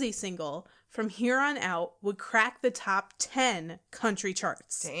as a single from here on out would crack the top 10 country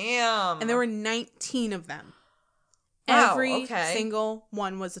charts. Damn. And there were 19 of them. Wow, Every okay. single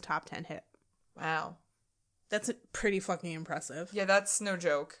one was a top 10 hit. Wow. That's pretty fucking impressive. Yeah, that's no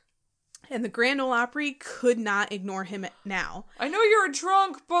joke. And the Grand Ole Opry could not ignore him now. I know you're a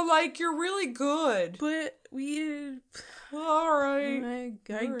drunk, but, like, you're really good. But we... All right.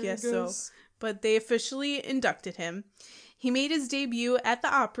 I guess so. But they officially inducted him. He made his debut at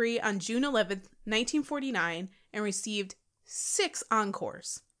the Opry on June 11th, 1949, and received 6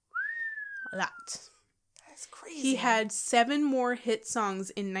 encores. A lot. That's crazy. He had 7 more hit songs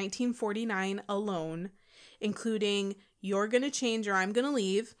in 1949 alone, including You're Gonna Change or I'm Gonna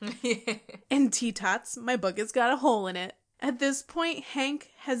Leave, and T-Tots, My Bucket's Got a Hole in It. At this point, Hank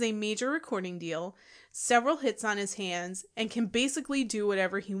has a major recording deal, several hits on his hands, and can basically do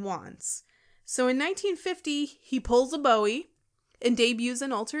whatever he wants. So in 1950, he pulls a Bowie and debuts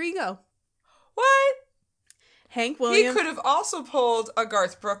an alter ego. What? Hank Williams... He could have also pulled a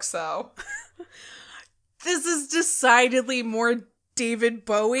Garth Brooks, though. This is decidedly more David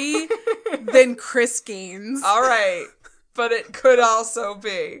Bowie than Chris Gaines. All right. But it could also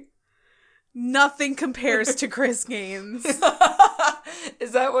be. Nothing compares to Chris Gaines.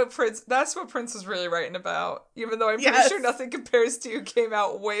 Is that what Prince... That's what Prince was really writing about. Even though I'm pretty Yes. sure Nothing Compares to You came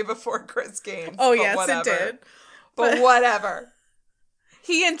out way before Chris Gaines. Oh, but yes, whatever. it did. But whatever.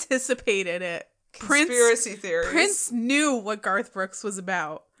 He anticipated it. Conspiracy theories. Prince knew what Garth Brooks was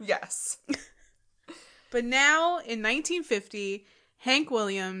about. Yes. But now, in 1950, Hank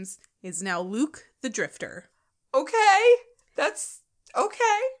Williams is now Luke the Drifter. Okay. That's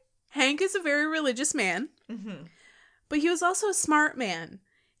okay. Hank is a very religious man, Mm-hmm. but he was also a smart man.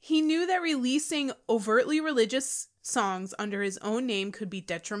 He knew that releasing overtly religious songs under his own name could be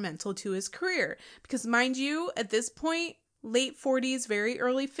detrimental to his career. Because, mind you, at this point, late 40s, very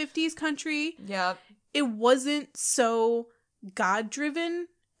early 50s country, Yeah. it wasn't so God-driven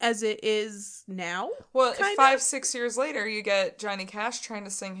as it is now. Well, kind 5-6 years later, you get Johnny Cash trying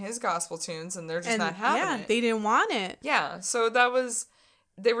to sing his gospel tunes, and they're just not having it. They didn't want it. Yeah, so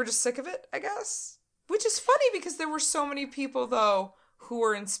they were just sick of it, I guess. Which is funny because there were so many people, though, who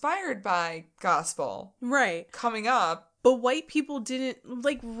were inspired by gospel Right. coming up. But white people didn't,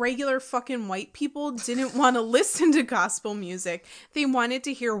 like regular fucking white people, didn't want to listen to gospel music. They wanted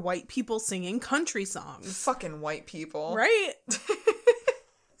to hear white people singing country songs. Fucking white people. Right?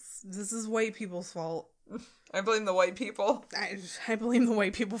 This is white people's fault. I blame the white people. I blame the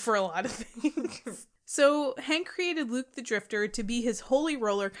white people for a lot of things. So, Hank created Luke the Drifter to be his holy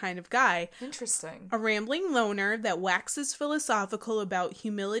roller kind of guy. Interesting. A rambling loner that waxes philosophical about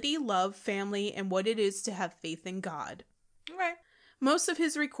humility, love, family, and what it is to have faith in God. Okay. Most of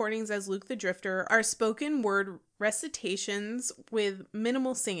his recordings as Luke the Drifter are spoken word recitations with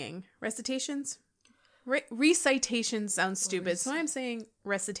minimal singing. Recitations? Recitations sounds stupid, so I'm saying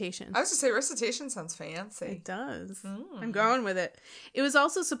recitations. I was going to say recitation sounds fancy. It does. I'm going with it. It was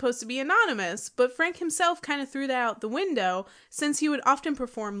also supposed to be anonymous, but Frank himself kind of threw that out the window since he would often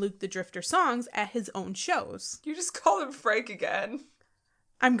perform Luke the Drifter songs at his own shows. You just called him Frank again.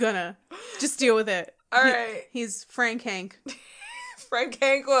 I'm gonna. Just deal with it. All right. He's Frank Hank. Frank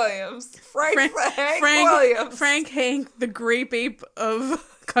Hank Williams. Frank Williams. Frank Hank, the Grape Ape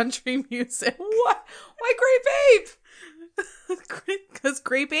of country music. What? Why Grape Ape? Because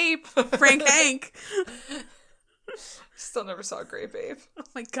Grape Ape, Frank Hank. Still never saw Grape Ape. Oh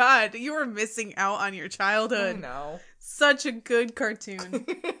my god, you were missing out on your childhood. I know. Such a good cartoon.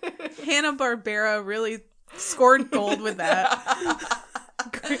 Hanna-Barbera really scored gold with that.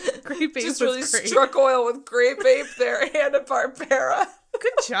 Grape Ape Just was really great. struck oil with Grape Ape there, Hanna-Barbera.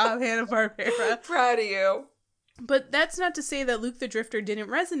 Good job, Hanna-Barbera. Proud of you. But that's not to say that Luke the Drifter didn't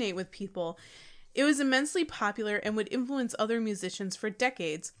resonate with people. It was immensely popular and would influence other musicians for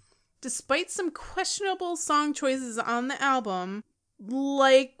decades. Despite some questionable song choices on the album,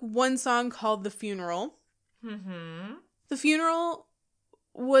 like one song called The Funeral. Mm-hmm. The Funeral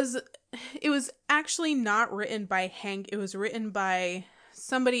was actually not written by Hank. It was written by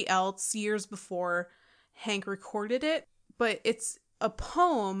somebody else years before Hank recorded it. But it's a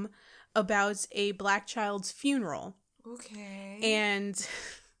poem about a black child's funeral. Okay. And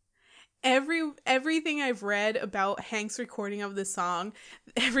everything I've read about Hank's recording of the song,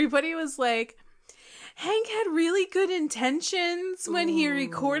 everybody was like, Hank had really good intentions when he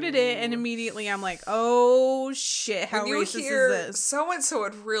recorded it, and immediately I'm like, oh shit, how racist is this? So-and-so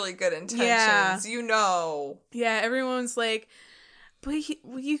had really good intentions, Yeah. you know. Yeah, everyone's like, but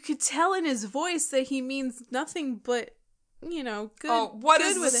you could tell in his voice that he means nothing but, you know, good. Oh, what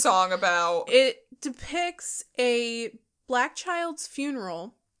good is with the it. song about? It depicts a black child's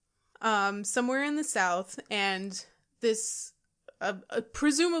funeral somewhere in the South, and this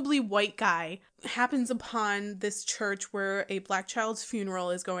presumably white guy happens upon this church where a black child's funeral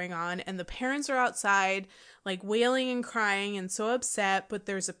is going on, and the parents are outside like wailing and crying and so upset, but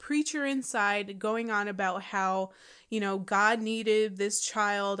there's a preacher inside going on about how, you know, God needed this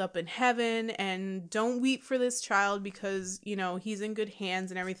child up in heaven and don't weep for this child because, you know, he's in good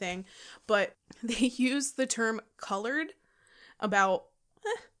hands and everything. But they use the term colored about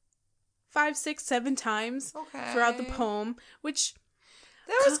 5, 6, 7 times throughout the poem, which...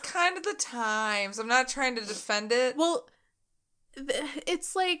 That was kind of the times. I'm not trying to defend it. Well,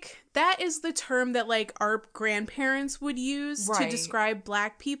 it's like, that is the term that, like, our grandparents would use to describe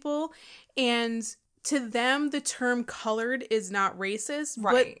black people, and to them, the term colored is not racist,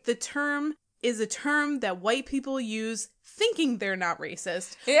 but the term is a term that white people use thinking they're not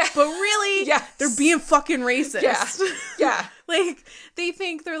racist. Yeah. But really, they're being fucking racist. Yeah. Yeah. Like, they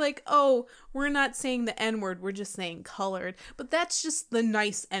think they're like, oh, we're not saying the N-word, we're just saying colored. But that's just the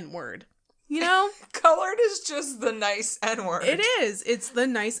nice N-word. You know? Colored is just the nice N-word. It is. It's the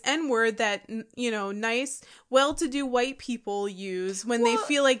nice N-word that, you know, nice, well-to-do white people use when they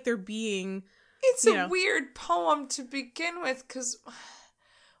feel like they're being... It's a weird poem to begin with, because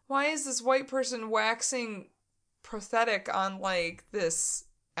why is this white person waxing pathetic on, like, this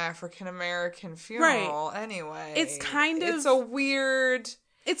African-American funeral anyway? It's kind of... It's a weird...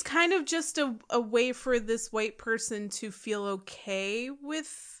 It's kind of just a way for this white person to feel okay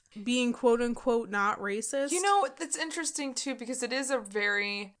with being quote-unquote not racist. You know, that's interesting, too, because it is a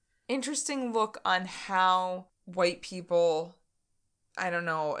very interesting look on how white people... I don't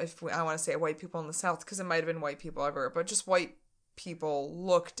know if I want to say white people in the South, because it might have been white people everywhere, but just white people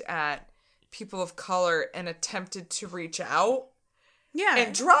looked at people of color and attempted to reach out. Yeah.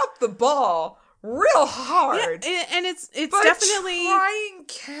 And dropped the ball real hard. Yeah, and it's but definitely... trying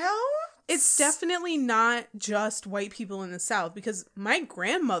counts? It's definitely not just white people in the South, because my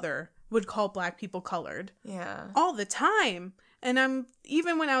grandmother would call black people colored. Yeah. All the time. And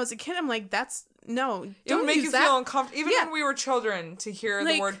even when I was a kid, I'm like, no, it would make you feel uncomfortable. Even when we were children, to hear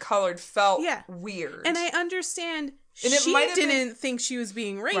the word colored felt weird. And I understand she didn't think she was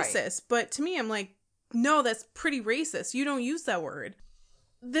being racist, but to me, I'm like, no, that's pretty racist. You don't use that word.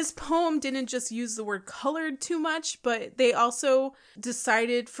 This poem didn't just use the word colored too much, but they also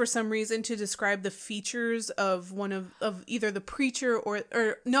decided for some reason to describe the features of of either the preacher or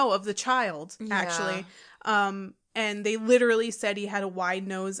of the child, actually. And they literally said he had a wide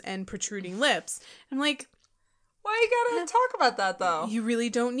nose and protruding lips. I'm like, why you gotta talk about that, though? You really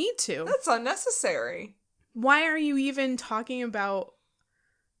don't need to. That's unnecessary. Why are you even talking about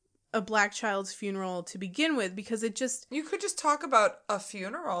a black child's funeral to begin with? Because it just... You could just talk about a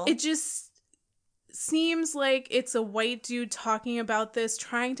funeral. It just seems like it's a white dude talking about this,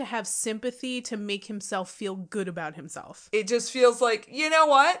 trying to have sympathy to make himself feel good about himself. It just feels like, you know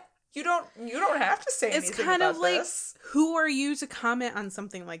what? You don't have to say anything about this. It's kind of like, who are you to comment on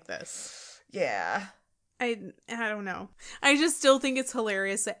something like this? Yeah. I don't know. I just still think it's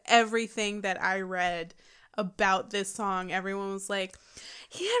hilarious that everything that I read about this song, everyone was like,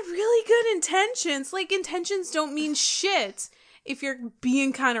 he had really good intentions. Like, intentions don't mean shit. if you're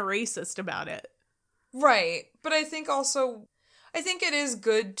being kind of racist about it. Right. But I think it is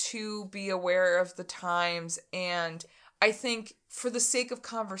good to be aware of the times, and I think for the sake of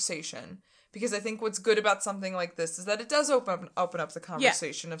conversation, because I think what's good about something like this is that it does open up the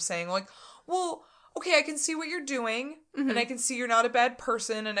conversation of saying, like, well, okay, I can see what you're doing, and I can see you're not a bad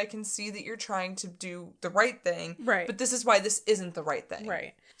person, and I can see that you're trying to do the right thing, Right. but this is why this isn't the right thing.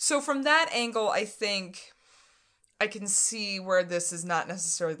 Right. So from that angle, I think I can see where this is not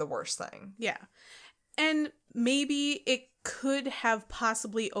necessarily the worst thing. Yeah. And maybe it could have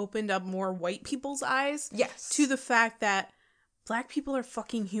possibly opened up more white people's eyes. Yes. To the fact that black people are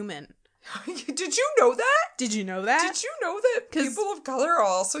fucking human. Did you know that? Did you know that? Did you know that 'Cause people of color are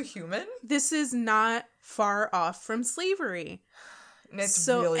also human? This is not far off from slavery. And it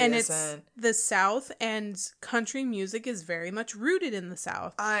really isn't. It's the South, and country music is very much rooted in the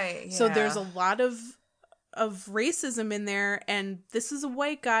South. So there's a lot of racism in there, and this is a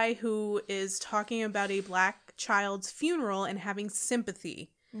white guy who is talking about a black child's funeral and having sympathy.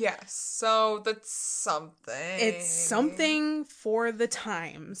 Yes, so that's something. It's something for the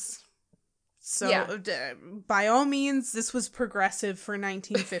times. So, Yeah. By all means, this was progressive for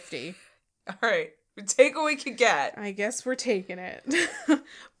 1950. All right, take what we could get. I guess we're taking it.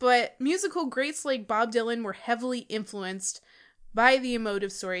 But musical greats like Bob Dylan were heavily influenced by the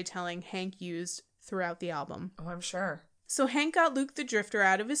emotive storytelling Hank used throughout the album. Oh, I'm sure. So Hank got Luke the Drifter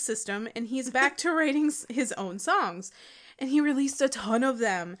out of his system, and he's back to writing his own songs. And he released a ton of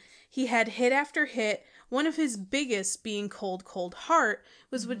them. He had hit after hit, one of his biggest being Cold, Cold Heart,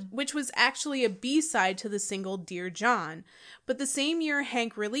 which was actually a B-side to the single Dear John. But the same year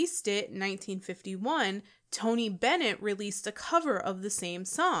Hank released it, 1951, Tony Bennett released a cover of the same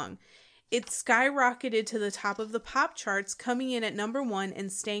song. It skyrocketed to the top of the pop charts, coming in at number 1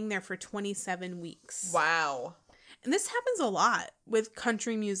 and staying there for 27 weeks. Wow. And this happens a lot with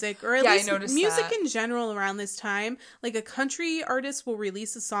country music, or at Yeah, least I noticed music that. in general around this time. Like, a country artist will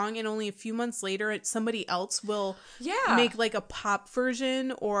release a song, and only a few months later, somebody else will make like a pop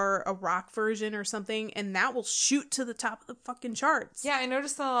version or a rock version or something, and that will shoot to the top of the fucking charts. Yeah, I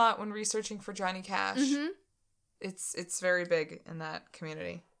noticed that a lot when researching for Johnny Cash. Mm-hmm. It's very big in that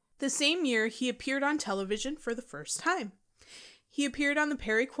community. The same year, he appeared on television for the first time. He appeared on the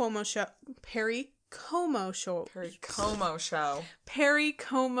Perry Como show. Perry Como show,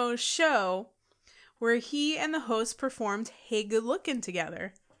 where he and the host performed Hey Good Lookin'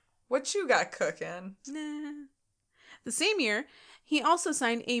 together. What you got cooking? Nah. The same year, he also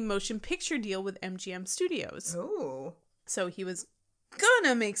signed a motion picture deal with MGM Studios. Ooh. So he was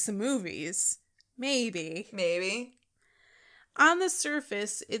gonna make some movies. Maybe. On the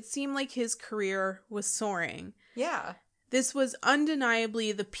surface, it seemed like his career was soaring. Yeah. This was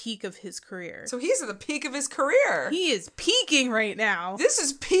undeniably the peak of his career. So he's at the peak of his career. He is peaking right now. This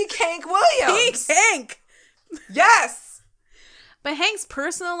is peak Hank Williams. Peak Hank! Yes! But Hank's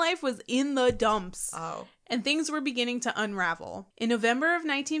personal life was in the dumps. Oh. And things were beginning to unravel. In November of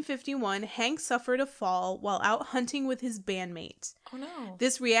 1951, Hank suffered a fall while out hunting with his bandmate. Oh no.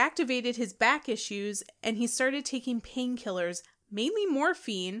 This reactivated his back issues, and he started taking painkillers, mainly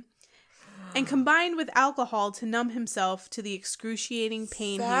morphine, and combined with alcohol to numb himself to the excruciating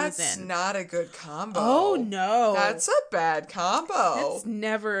pain he was in. That's not a good combo. Oh no. That's a bad combo. That's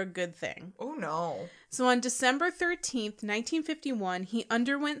never a good thing. Oh no. So on December 13th, 1951, he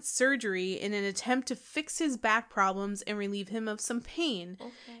underwent surgery in an attempt to fix his back problems and relieve him of some pain.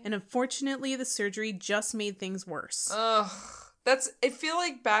 Okay. And unfortunately, the surgery just made things worse. Ugh. I feel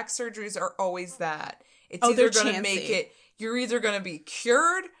like back surgeries are always that. It's they're either going to chancy. make it, you're either going to be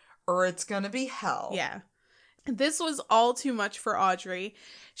cured or it's going to be hell. Yeah. This was all too much for Audrey.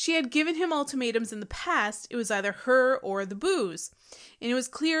 She had given him ultimatums in the past. It was either her or the booze. And it was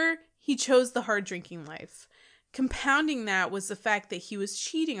clear he chose the hard drinking life. Compounding that was the fact that he was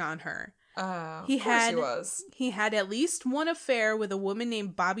cheating on her. Of course he was. He had at least one affair with a woman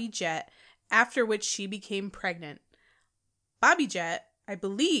named Bobby Jett, after which she became pregnant. Bobby Jett, I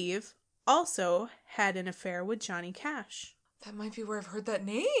believe, also had an affair with Johnny Cash. That might be where I've heard that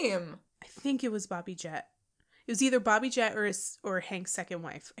name. I think it was Bobby Jett. It was either Bobby Jett or Hank's second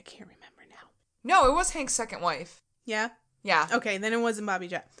wife. I can't remember now. No, it was Hank's second wife. Yeah? Yeah. Okay, then it wasn't Bobby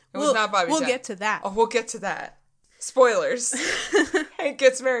Jett. It was not Bobby Jett. We'll get to that. Oh, we'll get to that. Spoilers. Hank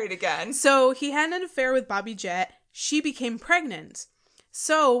gets married again. So he had an affair with Bobby Jett. She became pregnant.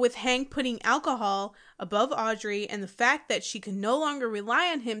 So with Hank putting alcohol above Audrey and the fact that she could no longer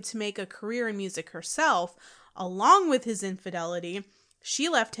rely on him to make a career in music herself, along with his infidelity, she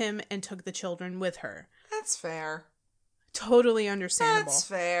left him and took the children with her. That's fair. Totally understandable. That's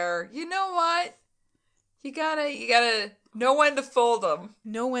fair. You know what? You gotta know when to fold them.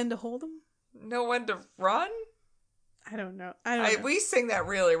 Know when to hold them? Know when to run? I don't know. I don't know. We sing that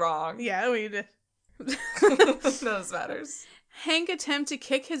really wrong. Yeah, we did. None of this matters. Hank attempted to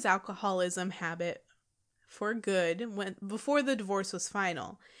kick his alcoholism habit for good before the divorce was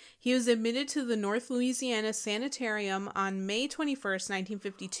final. He was admitted to the North Louisiana Sanitarium on May 21st,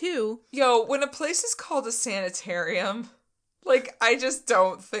 1952. Yo, when a place is called a sanitarium, like, I just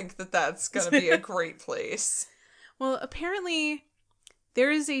don't think that that's gonna be a great place. Well, apparently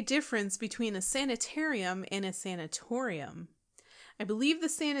there is a difference between a sanitarium and a sanatorium. I believe the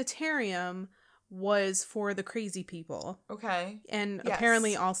sanitarium was for the crazy people. Okay. And Yes.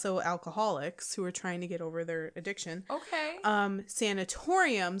 apparently also alcoholics who were trying to get over their addiction. Okay.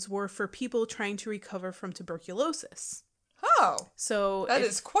 Sanatoriums were for people trying to recover from tuberculosis. Oh. So That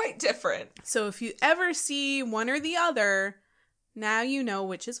is quite different. So if you ever see one or the other, now you know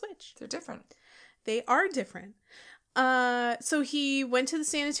which is which. They're different. They are different. So he went to the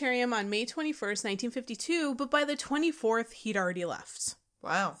sanitarium on May 21st, 1952, but by the 24th, he'd already left.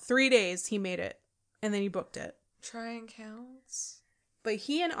 Wow. 3 days he made it, and then he booked it. Trying counts. But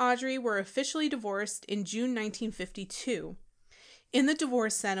he and Audrey were officially divorced in June 1952. In the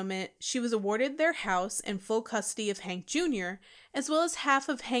divorce settlement, she was awarded their house and full custody of Hank Jr., as well as half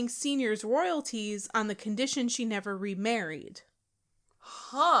of Hank Sr.'s royalties on the condition she never remarried.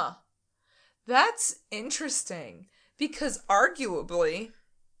 Huh. That's interesting. Because arguably,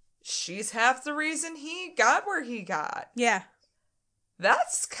 she's half the reason he got where he got. Yeah.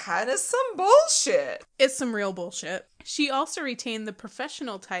 That's kind of some bullshit. It's some real bullshit. She also retained the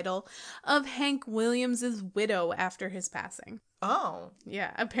professional title of Hank Williams' widow after his passing. Oh.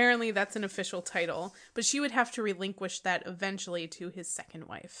 Yeah, apparently that's an official title, but she would have to relinquish that eventually to his second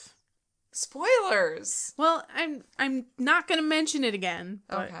wife. Spoilers. Well, I'm not going to mention it again.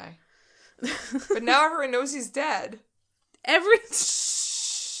 But... Okay. But now everyone knows he's dead.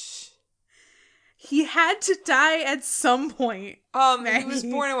 He had to die at some point. He was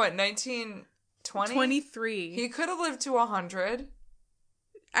born in what, 1920? 23. He could have lived to 100.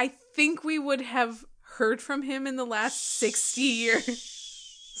 I think we would have heard from him in the last 60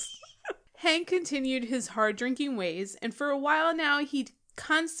 years. Hank continued his hard drinking ways, and for a while now, he'd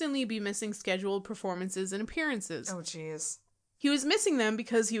constantly be missing scheduled performances and appearances. Oh, jeez. He was missing them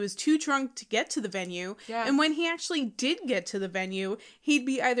because he was too drunk to get to the venue, and when he actually did get to the venue, he'd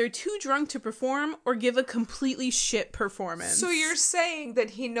be either too drunk to perform or give a completely shit performance. So you're saying that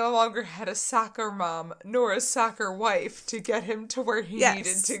he no longer had a soccer mom nor a soccer wife to get him to where he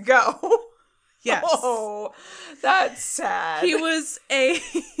needed to go? Yes. Oh, that's sad. He was a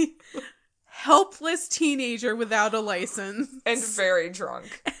helpless teenager without a license. And very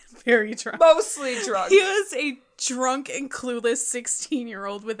drunk. Very drunk. Mostly drunk. He was a drunk and clueless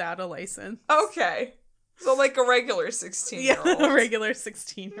 16-year-old without a license. Okay. So like a regular 16-year-old. Yeah, a regular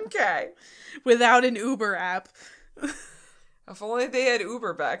 16-year-old. Okay. Without an Uber app. If only they had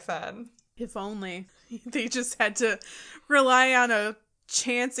Uber back then. If only. They just had to rely on a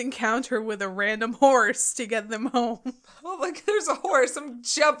chance encounter with a random horse to get them home. Oh, like there's a horse. I'm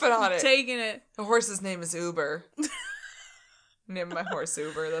jumping on it. Taking it. The horse's name is Uber. Name my horse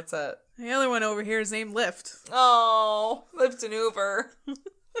Uber, that's it. The other one over here is named Lyft. Oh, Lyft and Uber.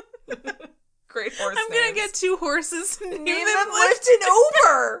 Great horse I'm going to get 2 horses and name them them Lyft and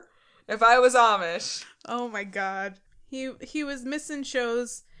Uber! If I was Amish. Oh my god. He was missing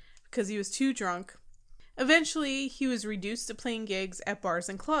shows because he was too drunk. Eventually, he was reduced to playing gigs at bars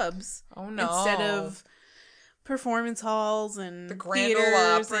and clubs. Oh no. Instead of performance halls and the Grand theaters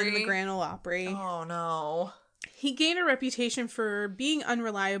Ole Opry. and the Grand Ole Opry. Oh no. He gained a reputation for being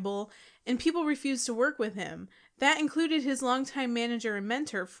unreliable, and people refused to work with him. That included his longtime manager and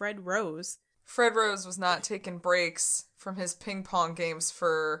mentor, Fred Rose. Fred Rose was not taking breaks from his ping pong games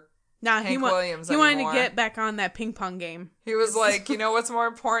for Hank Williams he anymore. wanted to get back on that ping pong game. He was like, you know what's more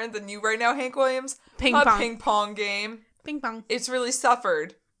important than you right now, Hank Williams? Ping A pong. ping pong game. Ping pong. It's really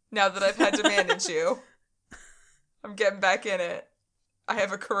suffered now that I've had to manage you. I'm getting back in it. I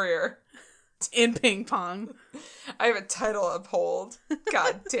have a career. In ping pong. I have a title to uphold.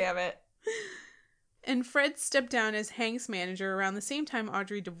 God damn it. And Fred stepped down as Hank's manager around the same time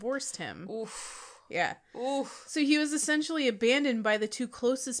Audrey divorced him. Oof. Yeah. Oof. So he was essentially abandoned by the 2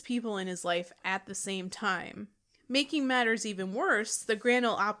 closest people in his life at the same time. Making matters even worse, the Grand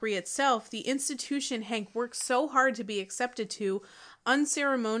Ole Opry itself, the institution Hank worked so hard to be accepted to,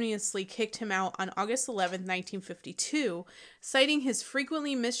 unceremoniously kicked him out on August 11, 1952, citing his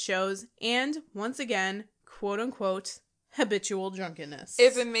frequently missed shows and, once again, quote-unquote, habitual drunkenness.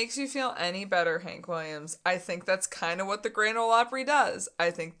 If it makes you feel any better, Hank Williams, I think that's kind of what the Grand Ole Opry does.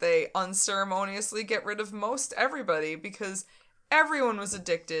 I think they unceremoniously get rid of most everybody because everyone was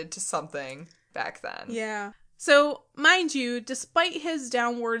addicted to something back then. Yeah. So, mind you, despite his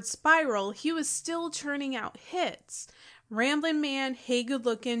downward spiral, he was still churning out hits. Ramblin' Man, Hey Good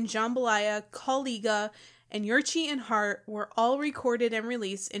Lookin', Jambalaya, Caliga, and Your Cheatin' Heart were all recorded and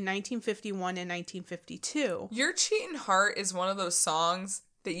released in 1951 and 1952. Your Cheatin' Heart is one of those songs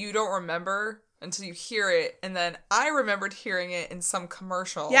that you don't remember until you hear it, and then I remembered hearing it in some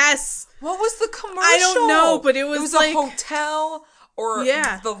commercial. Yes! What was the commercial? I don't know, but it was like... a hotel or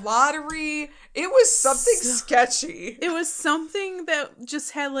Yeah. the lottery. It was something sketchy. It was something that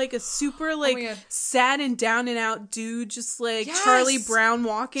just had like a super my God. sad and down and out dude, just like Yes! Charlie Brown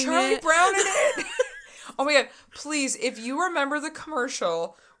walking Charlie it. Brown in it. Oh my God. Please, if you remember the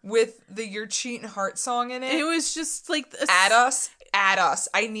commercial with the Your Cheatin' Heart song in it, It was just like add us.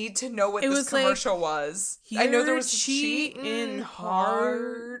 I need to know what It this was like, commercial was. I know there was Cheatin' Cheatin'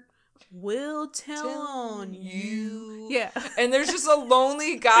 Heart will tell on you. Yeah. And there's just a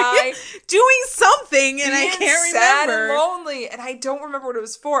lonely guy doing something and I being can't sad remember. and lonely, and I don't remember what it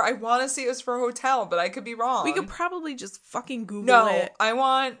was for. I want to say it was for a hotel, but I could be wrong. We could probably just fucking Google No, it. I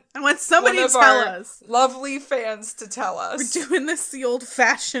want Somebody one to of tell our us. lovely fans to tell us. We're doing this the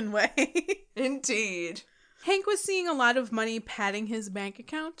old-fashioned way. Indeed. Hank was seeing a lot of money padding his bank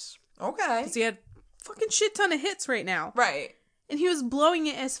account Okay. because he had fucking shit ton of hits right now. Right. And he was blowing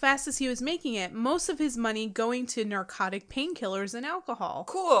it as fast as he was making it. Most of his money going to narcotic painkillers and alcohol.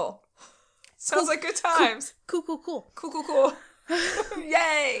 Cool. Sounds like good times. Cool. Cool.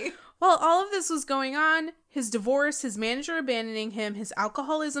 Yay. While all of this was going on, his divorce, his manager abandoning him, his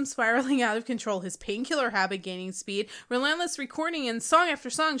alcoholism spiraling out of control, his painkiller habit gaining speed, relentless recording, and song after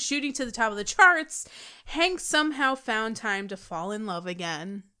song shooting to the top of the charts, Hank somehow found time to fall in love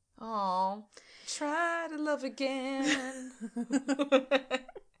again. Oh, try to love again.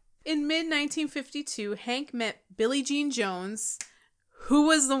 In mid-1952, Hank met Billie Jean Jones, who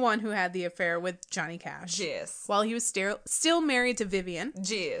was the one who had the affair with Johnny Cash. Yes. While he was still married to Vivian.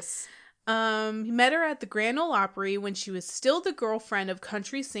 Yes. He met her at the Grand Ole Opry when she was still the girlfriend of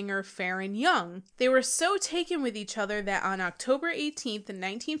country singer Farron Young. They were so taken with each other that on October 18th in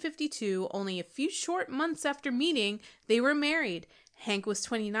 1952, only a few short months after meeting, they were married. Hank was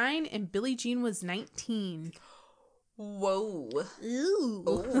 29 and Billie Jean was 19. Whoa. Ooh.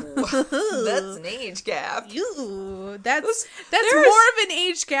 Ooh. That's an age gap. Ooh. That's there's- more of an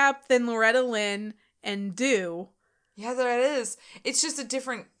age gap than Loretta Lynn and Do. Yeah, that is. It's just a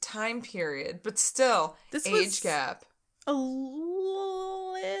different time period, but still, This age was gap. A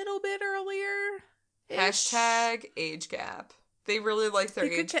little bit earlier. Hashtag age gap. They really like their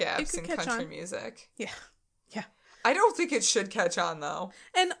It could age it gaps could in catch country on. music. Yeah. I don't think it should catch on, though.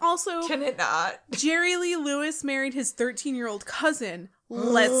 And also, Can it not? Jerry Lee Lewis married his 13-year-old cousin.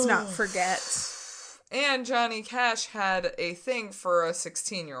 Let's not forget. And Johnny Cash had a thing for a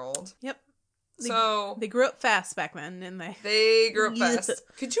 16-year-old. Yep. So They grew up fast back then, didn't they? they grew up Yeah. fast.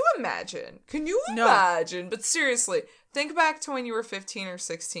 Could you imagine? Can you No. imagine? But seriously, think back to when you were 15 or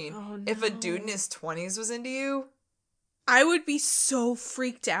 16. Oh, If a no. dude in his 20s was into you, I would be so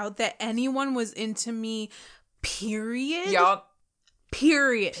freaked out that anyone was into me, period. yup,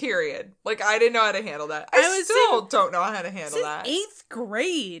 Period. period. Like, I didn't know how to handle that. I I was still don't know how to It's handle in that. 8th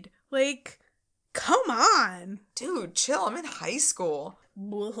grade. Like, come on. Dude, chill. I'm in high school.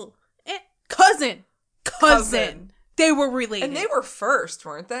 Cousin. They were related. And they were first,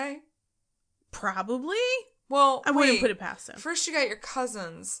 weren't they? Probably. Well, I wouldn't wait. put it past them. First you got your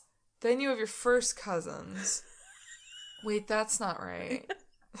cousins, then you have your first cousins. Wait, that's not right.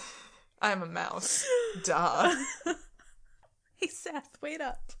 I'm a mouse. Duh. Hey, Seth, wait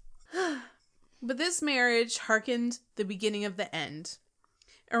up. But this marriage harkened the beginning of the end.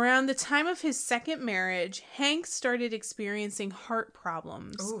 Around the time of his second marriage, Hank started experiencing heart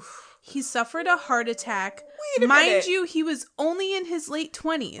problems. Oof. He suffered a heart attack. Wait a Mind minute. you, he was only in his late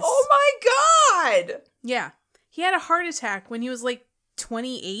 20s. Oh my god! Yeah. He had a heart attack when he was like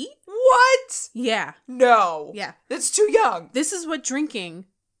 28? What? Yeah. No. Yeah. That's too young. This is what drinking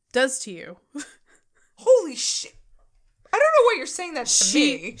does to you. Holy shit. I don't know why you're saying that to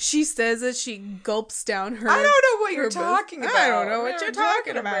me. She says as she gulps down her. I don't know what you're her booze. talking about. I don't know what you're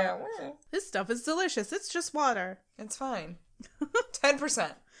talking about. This stuff is delicious. It's just water. It's fine.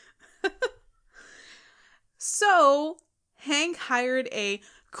 10%. So, Hank hired a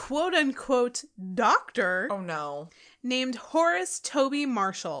quote-unquote doctor Oh no. named Horace Toby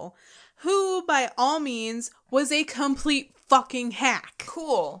Marshall, who, by all means, was a complete fucking hack.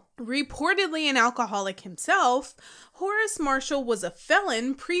 Cool. Reportedly an alcoholic himself, Horace Marshall was a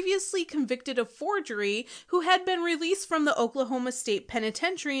felon previously convicted of forgery who had been released from the Oklahoma State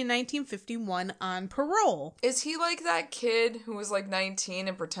Penitentiary in 1951 on parole. Is he like that kid who was like 19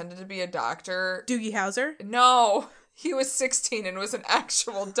 and pretended to be a doctor? Doogie Howser? No. He was 16 and was an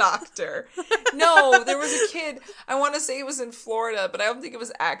actual doctor. No, there was a kid. I want to say it was in Florida, but I don't think it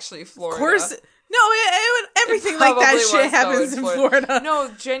was actually Florida. Of course. No, everything like that shit happens in Florida. No,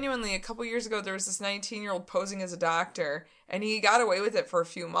 genuinely, a couple years ago, there was this 19-year-old posing as a doctor, and he got away with it for a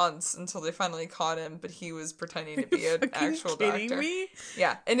few months until they finally caught him, but he was pretending to be an actual doctor. Me?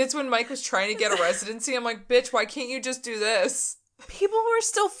 Yeah, and it's when Mike was trying to get a residency, I'm like, bitch, why can't you just do this? People were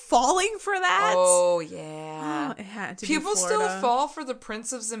still falling for that? Oh, yeah. Oh, it had to People be Florida. still fall for the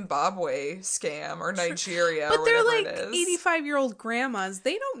Prince of Zimbabwe scam or Nigeria but or they're whatever like it is. 85-year-old grandmas.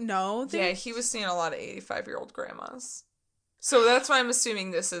 They don't know. Yeah, he was seeing a lot of 85-year-old grandmas. So that's why I'm assuming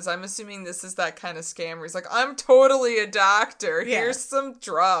this is. I'm assuming this is that kind of scam where he's like, I'm totally a doctor. Yeah. Here's some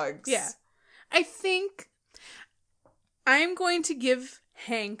drugs. Yeah. I think I'm going to give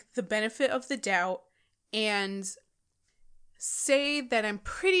Hank the benefit of the doubt and say that I'm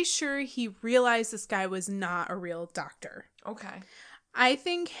pretty sure he realized this guy was not a real doctor. Okay. I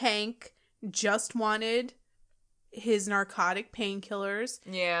think Hank just wanted his narcotic painkillers.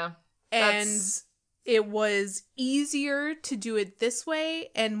 Yeah. And it was easier to do it this way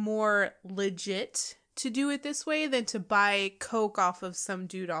and more legit to do it this way than to buy coke off of some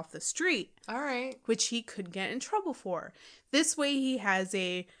dude off the street. All right. Which he could get in trouble for. This way he has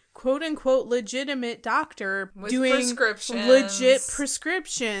a quote-unquote legitimate doctor with doing prescriptions. legit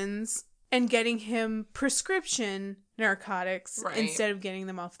prescriptions and getting him prescription narcotics Right. instead of getting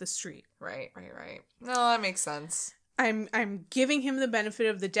them off the street. Right. No, that makes sense. I'm giving him the benefit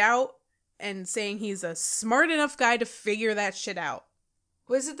of the doubt and saying he's a smart enough guy to figure that shit out.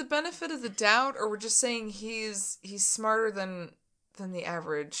 Was it the benefit of the doubt, or we're just saying he's smarter than the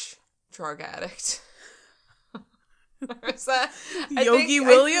average drug addict? Is that Yogi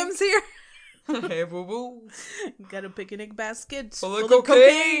Williams here? Hey, boo boo. Got a picnic basket Full of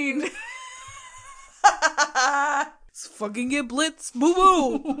cocaine. Let's fucking get blitz, boo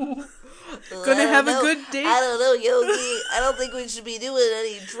boo. Gonna have a good day. I don't know, Yogi. I don't think we should be doing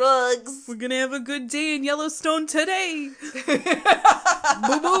any drugs. We're gonna have a good day in Yellowstone today.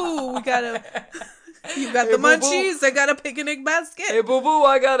 Boo boo. You got the munchies. I got a picnic basket. Hey, boo boo,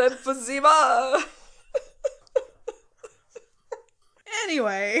 I got emphysema.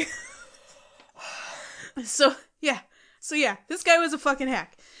 Anyway. So yeah, this guy was a fucking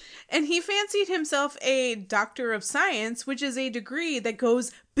hack. And he fancied himself a doctor of science, which is a degree that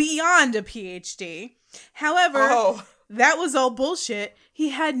goes beyond a PhD. However, that was all bullshit. He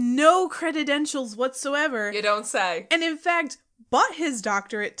had no credentials whatsoever. You don't say. And in fact, bought his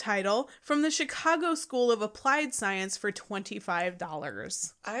doctorate title from the Chicago School of Applied Science for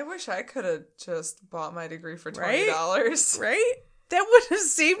 $25. I wish I could have just bought my degree for $20. Right? That would have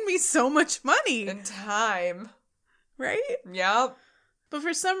saved me so much money. And time. Right? Yep. But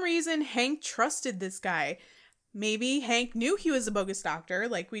for some reason, Hank trusted this guy. Maybe Hank knew he was a bogus doctor,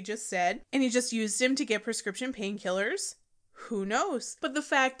 like we just said, and he just used him to get prescription painkillers. Who knows? But the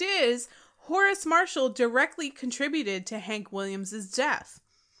fact is, Horace Marshall directly contributed to Hank Williams' death.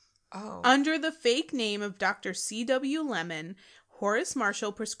 Oh. Under the fake name of Dr. C.W. Lemon, Horace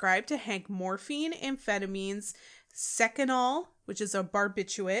Marshall prescribed to Hank morphine, amphetamines, Seconal, which is a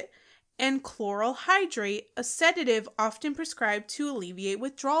barbiturate, and chloral hydrate, a sedative often prescribed to alleviate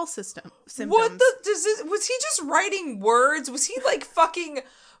withdrawal symptoms. What was he just writing words? Was he like fucking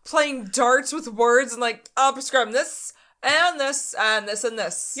playing darts with words and like, I'll prescribe this and this and this and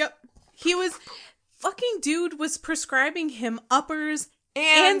this? Yep. He was, fucking dude was prescribing him uppers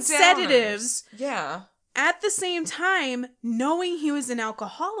and sedatives. Yeah. At the same time, knowing he was an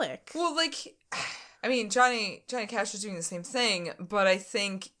alcoholic. Well, like, I mean, Johnny Cash was doing the same thing, but I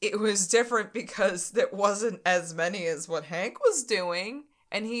think it was different because there wasn't as many as what Hank was doing,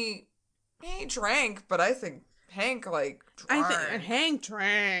 and he drank, but I think Hank, like, drank. I think Hank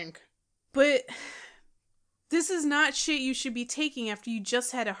drank. But this is not shit you should be taking after you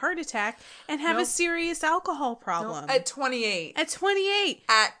just had a heart attack and have a serious alcohol problem. No, at 28. At 28.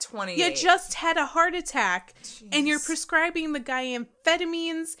 At 28. You just had a heart attack, Jeez. and you're prescribing the guy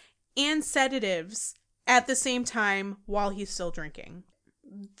amphetamines and sedatives at the same time while he's still drinking.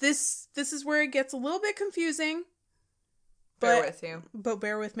 This is where it gets a little bit confusing. Bear with you. But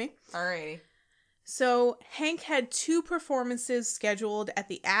bear with me. Alrighty. So, Hank had 2 performances scheduled at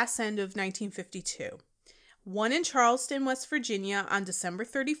the ass end of 1952. one in Charleston, West Virginia on December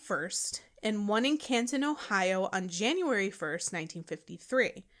 31st, and one in Canton, Ohio on January 1st,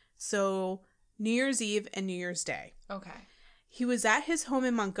 1953. So New Year's Eve and New Year's Day. Okay. He was at his home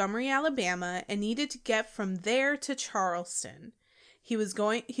in Montgomery, Alabama, and needed to get from there to Charleston. He was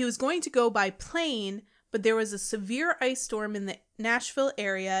going to go by plane, but there was a severe ice storm in the Nashville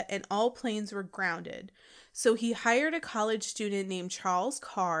area and all planes were grounded. So he hired a college student named Charles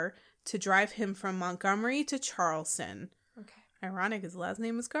Carr to drive him from Montgomery to Charleston. Okay. Ironic, his last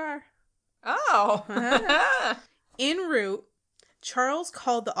name is Carr. Oh. En route, Charles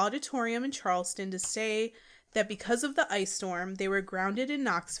called the auditorium in Charleston to say that because of the ice storm, they were grounded in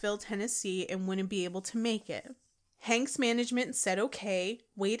Knoxville, Tennessee, and wouldn't be able to make it. Hank's management said okay,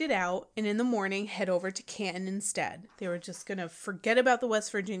 waited out, and in the morning head over to Canton instead. They were just going to forget about the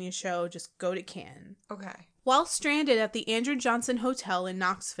West Virginia show, just go to Canton. Okay. While stranded at the Andrew Johnson Hotel in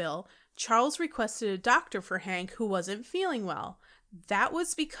Knoxville, Charles requested a doctor for Hank who wasn't feeling well. That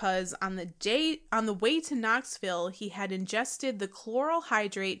was because on the way to Knoxville, he had ingested the chloral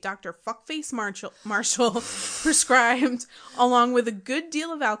hydrate Dr. Fuckface Marshall prescribed, along with a good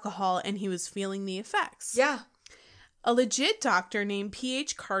deal of alcohol, and he was feeling the effects. Yeah. A legit doctor named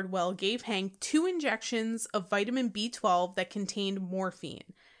P.H. Cardwell gave Hank 2 injections of vitamin B12 that contained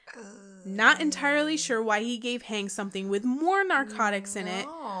morphine. Not entirely sure why he gave Hank something with more narcotics in it,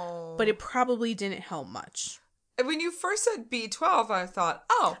 but it probably didn't help much. When you first said B12, I thought,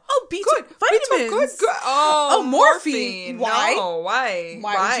 oh, B12, good, vitamins. B12, good. Oh, morphine. Why? No, why?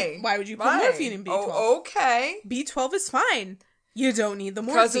 Why would you put morphine in B12? Oh, okay. B12 is fine. You don't need the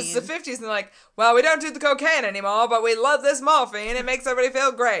morphine. Because it's the 50s and they're like, well, we don't do the cocaine anymore, but we love this morphine. It makes everybody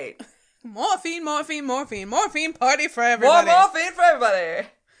feel great. Morphine, morphine, morphine, morphine party for everybody. More morphine for everybody.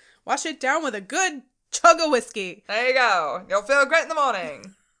 Wash it down with a good chug of whiskey. There you go. You'll feel great in the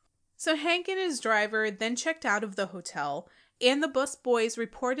morning. So Hank and his driver then checked out of the hotel, and the bus boys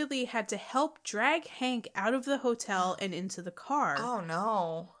reportedly had to help drag Hank out of the hotel and into the car. Oh,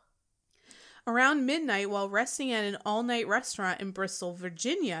 no. Around midnight, while resting at an all-night restaurant in Bristol,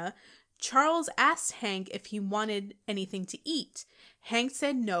 Virginia, Charles asked Hank if he wanted anything to eat. Hank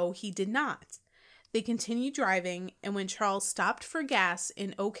said no, he did not. They continued driving, and when Charles stopped for gas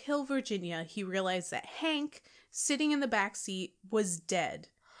in Oak Hill, Virginia, he realized that Hank, sitting in the back seat, was dead.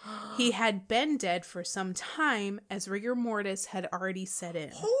 He had been dead for some time, as rigor mortis had already set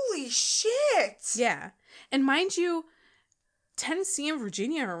in. Holy shit! Yeah. And mind you, Tennessee and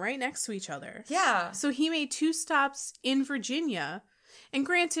Virginia are right next to each other. Yeah. So he made 2 stops in Virginia. And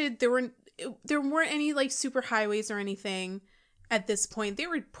granted, there weren't any like super highways or anything at this point. They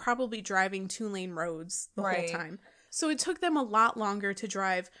were probably driving 2-lane roads the whole time. So it took them a lot longer to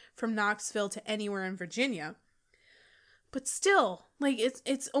drive from Knoxville to anywhere in Virginia. But still, like,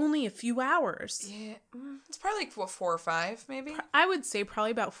 it's only a few hours. Yeah. It's probably like, 4 or 5, maybe? I would say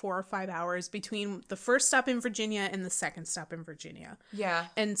probably about 4 or 5 hours between the first stop in Virginia and the second stop in Virginia. Yeah.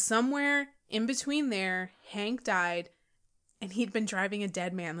 And somewhere in between there, Hank died, and he'd been driving a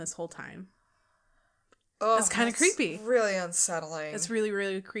dead man this whole time. Oh, that's kind of creepy. Really unsettling. It's really,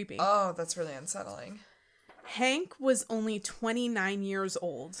 really creepy. Oh, that's really unsettling. Hank was only 29 years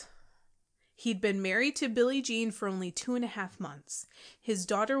old. He'd been married to Billie Jean for only 2.5 months. His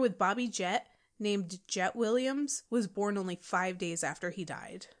daughter with Bobby Jett, named Jet Williams, was born only 5 days after he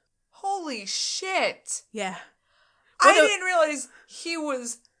died. Holy shit. Yeah. I didn't realize he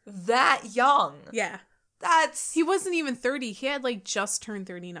was that young. Yeah. He wasn't even 30. He had like just turned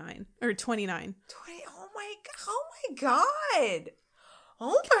 39 or 29. Oh my god.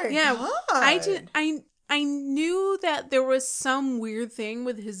 Oh my god. I knew that there was some weird thing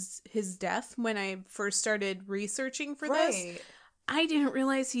with his death when I first started researching for this. I didn't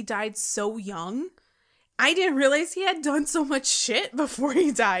realize he died so young. I didn't realize he had done so much shit before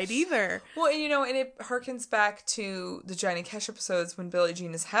he died either. Well, and it harkens back to the Johnny Cash episodes when Billie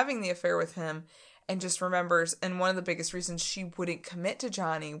Jean is having the affair with him and just remembers, and one of the biggest reasons she wouldn't commit to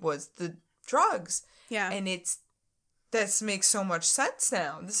Johnny was the drugs. Yeah. And this makes so much sense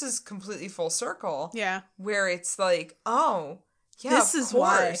now. This is completely full circle. Yeah. Where it's like, oh, yeah, this is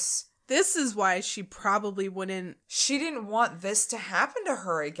course. This is why she probably wouldn't. She didn't want this to happen to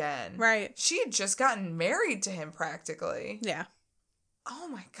her again. Right. She had just gotten married to him practically. Yeah. Oh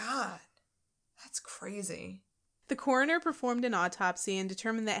my God. That's crazy. The coroner performed an autopsy and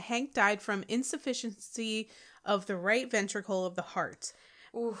determined that Hank died from insufficiency of the right ventricle of the heart.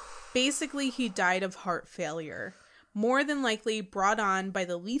 Oof. Basically, he died of heart failure. More than likely brought on by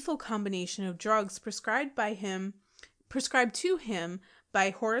the lethal combination of drugs prescribed to him by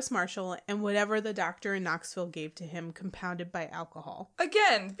Horace Marshall and whatever the doctor in Knoxville gave to him, compounded by alcohol.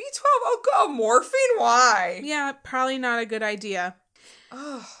 Again, B12, oh, morphine? Why? Yeah, probably not a good idea.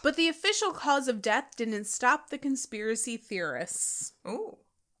 Ugh. But the official cause of death didn't stop the conspiracy theorists. Ooh.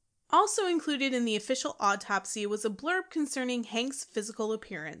 Also included in the official autopsy was a blurb concerning Hank's physical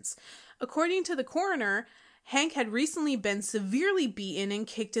appearance. According to the coroner, Hank had recently been severely beaten and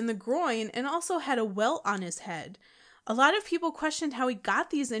kicked in the groin and also had a welt on his head. A lot of people questioned how he got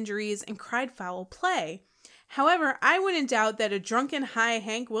these injuries and cried foul play. However, I wouldn't doubt that a drunken high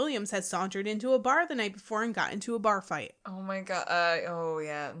Hank Williams had sauntered into a bar the night before and got into a bar fight. Oh my god. Oh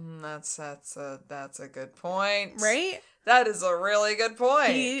yeah. That's a good point. Right? That is a really good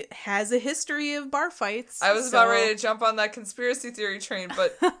point. He has a history of bar fights. I was about ready to jump on that conspiracy theory train,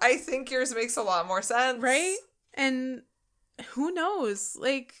 but I think yours makes a lot more sense. Right? And who knows?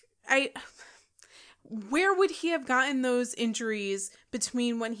 Like, where would he have gotten those injuries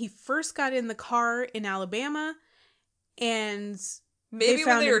between when he first got in the car in Alabama and maybe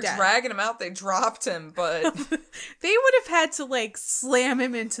when they were dead? Dragging him out, they dropped him, but they would have had to like slam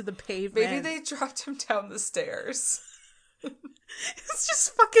him into the pavement. maybe they dropped him down the stairs. It's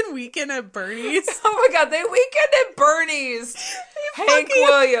just fucking Weekend at Bernie's. Oh my god, they Weekend at Bernie's. Hank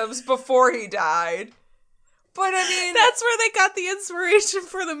Williams before he died. But I mean, that's where they got the inspiration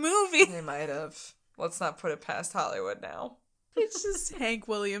for the movie. They might have. Let's not put it past Hollywood now. It's just Hank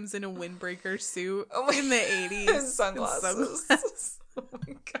Williams in a windbreaker suit in the 80s. And sunglasses. Oh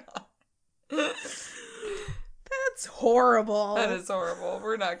my god. That's horrible. That is horrible.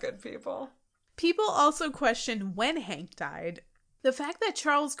 We're not good people. People also questioned when Hank died. The fact that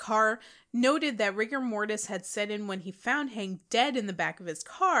Charles Carr noted that rigor mortis had set in when he found Hank dead in the back of his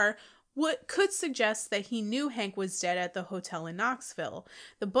car could suggest that he knew Hank was dead at the hotel in Knoxville.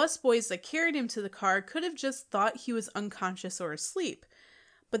 The busboys that carried him to the car could have just thought he was unconscious or asleep.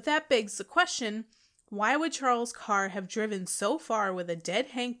 But that begs the question, why would Charles Carr have driven so far with a dead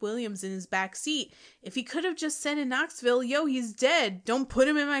Hank Williams in his back seat if he could have just said in Knoxville, yo, he's dead, don't put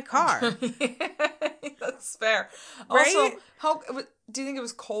him in my car? That's fair. Right? Also, do you think it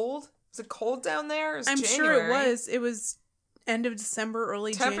was cold? Was it cold down there? I'm sure it was. It was end of December,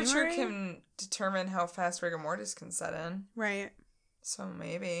 early Temperature January. can determine how fast rigor mortis can set in. Right. So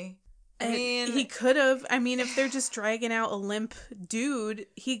maybe. He could have. I mean, if they're just dragging out a limp dude,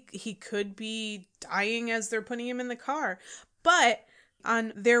 he could be dying as they're putting him in the car. But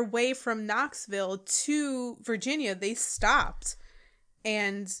on their way from Knoxville to Virginia, they stopped.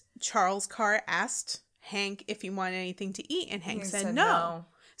 And Charles Carr asked Hank if he wanted anything to eat, and Hank said no.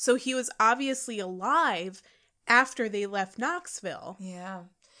 So he was obviously alive after they left Knoxville. Yeah.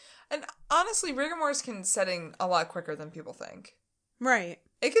 And honestly, rigor mortis can set in a lot quicker than people think. Right.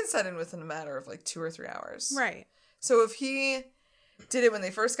 It can set in within a matter of like 2 or 3 hours. Right. So if he did it when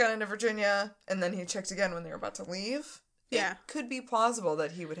they first got into Virginia, and then he checked again when they were about to leave, it could be plausible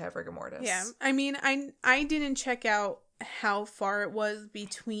that he would have rigor mortis. Yeah. I mean, I didn't check out how far it was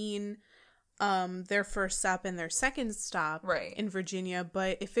between their first stop and their second stop in Virginia,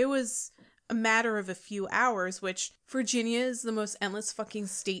 but if it was a matter of a few hours, which Virginia is the most endless fucking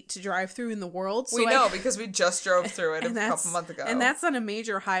state to drive through in the world. So we know because we just drove through it a couple months ago. And that's on a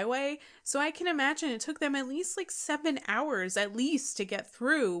major highway. So I can imagine it took them at least like 7 hours at least to get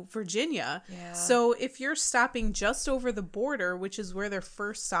through Virginia. Yeah. So if you're stopping just over the border, which is where their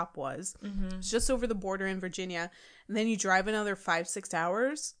first stop was, it's just over the border in Virginia, and then you drive another 5-6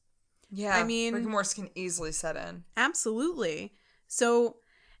 hours. Yeah. I mean, rigor mortis can easily set in. Absolutely. So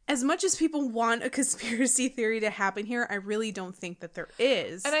as much as people want a conspiracy theory to happen here, I really don't think that there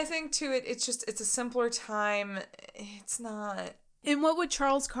is. And I think, too, it's a simpler time. It's not. And what would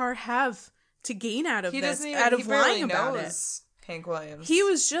Charles Carr have to gain out of this? He out of lying about knows Hank Williams. He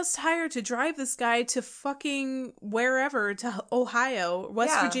was just hired to drive this guy to fucking wherever, to Ohio,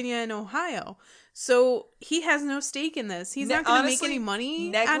 West Virginia and Ohio. So he has no stake in this. He's not going to make any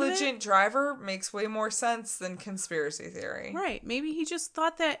money out of it. Negligent driver makes way more sense than conspiracy theory. Right. Maybe he just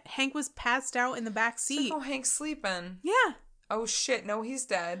thought that Hank was passed out in the back seat. Like, oh, Hank's sleeping. Yeah. Oh, shit. No, he's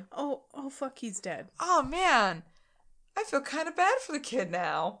dead. Oh, fuck, he's dead. Oh, man. I feel kind of bad for the kid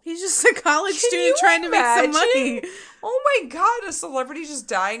now. He's just a college student trying to make some money. Oh my god, a celebrity just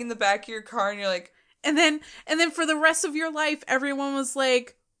dying in the back of your car and you're like... And then for the rest of your life, everyone was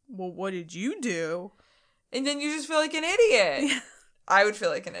like, well, what did you do? And then you just feel like an idiot. Yeah. I would feel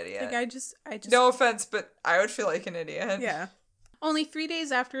like an idiot. Like I just... No offense, but I would feel like an idiot. Yeah. Only 3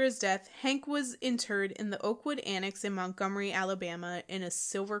 days after his death, Hank was interred in the Oakwood Annex in Montgomery, Alabama, in a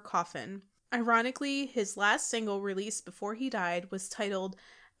silver coffin. Ironically, his last single released before he died was titled,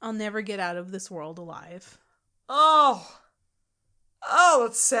 I'll Never Get Out of This World Alive. Oh. Oh,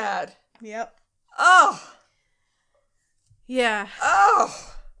 that's sad. Yep. Oh. Yeah.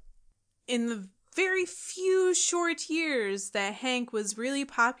 Oh. In the very few short years that Hank was really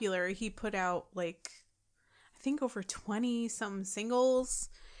popular, he put out like, I think over 20 some singles,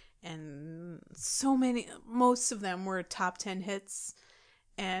 and so many, most of them were top 10 hits.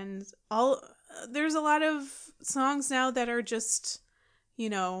 And there's a lot of songs now that are just,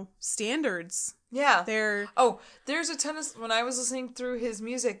 standards. Yeah. They're There's a ton of, when I was listening through his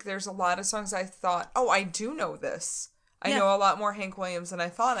music, there's a lot of songs I thought, oh, I do know this. I know a lot more Hank Williams than I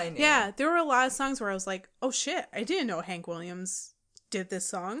thought I knew. Yeah, there were a lot of songs where I was like, oh shit, I didn't know Hank Williams did this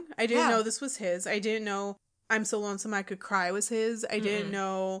song. I didn't know this was his. I didn't know I'm So Lonesome I Could Cry was his. I didn't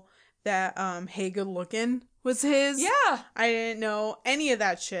know that Hey Good Lookin' was his. Yeah. I didn't know any of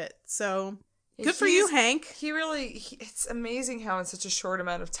that shit. So good for you, Hank. He really, it's amazing how in such a short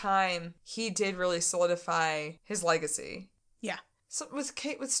amount of time, he did really solidify his legacy. Yeah. So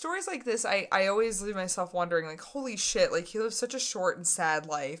with stories like this, I always leave myself wondering, like, holy shit, like, he lived such a short and sad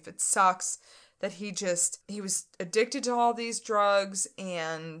life. It sucks that he was addicted to all these drugs,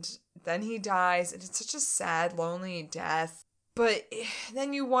 and then he dies, and it's such a sad, lonely death. But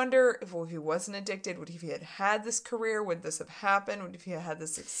then you wonder, if he wasn't addicted, would he have had this career? Would this have happened? Would he have had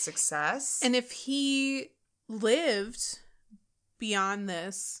this success? And if he lived beyond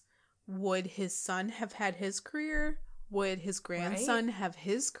this, would his son have had his career? Would his grandson have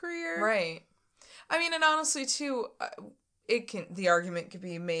his career? Right. I mean, and honestly, too, the argument could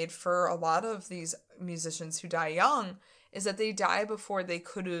be made for a lot of these musicians who die young, is that they die before they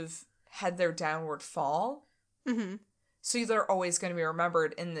could have had their downward fall. Mm-hmm. So they're always going to be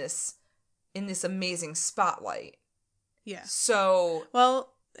remembered in this amazing spotlight. Yeah. So,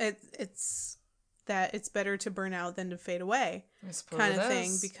 well, it's better to burn out than to fade away, kind of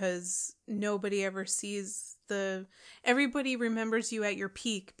thing, because nobody ever sees everybody remembers you at your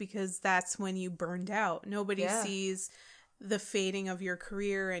peak, because that's when you burned out. Nobody sees the fading of your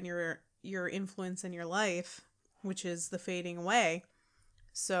career and your influence in your life, which is the fading away.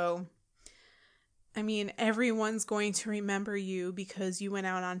 So, I mean, everyone's going to remember you because you went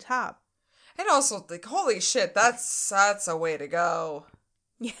out on top. And also, like, holy shit, that's a way to go.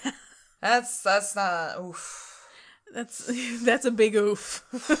 Yeah. That's not, oof. That's a big oof.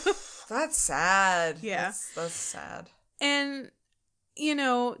 That's sad. Yeah. That's sad. And,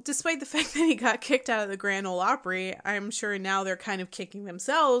 despite the fact that he got kicked out of the Grand Ole Opry, I'm sure now they're kind of kicking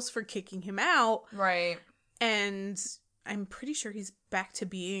themselves for kicking him out. Right. And I'm pretty sure he's back to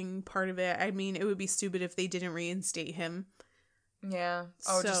being part of it. I mean, it would be stupid if they didn't reinstate him. Yeah.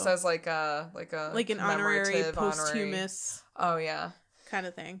 Oh, just as like an honorary posthumous. Oh yeah. Kind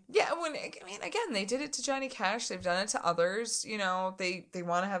of thing. Yeah, again, they did it to Johnny Cash. They've done it to others. They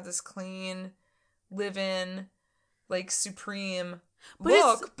want to have this clean, live-in, like, supreme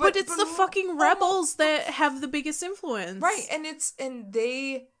look. But it's the fucking rebels that have the biggest influence, right? And if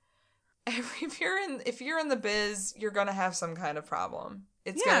you're in the biz, you're gonna have some kind of problem.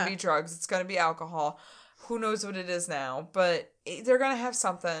 It's gonna be drugs. It's gonna be alcohol. Who knows what it is now? But they're gonna have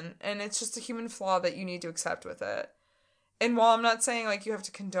something, and it's just a human flaw that you need to accept with it. And while I'm not saying, like, you have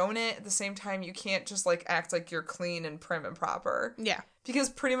to condone it, at the same time, you can't just, like, act like you're clean and prim and proper. Yeah. Because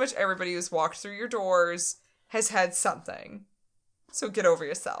pretty much everybody who's walked through your doors has had something. So get over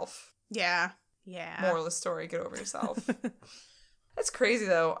yourself. Yeah. Yeah. Moral of the story, get over yourself. That's crazy,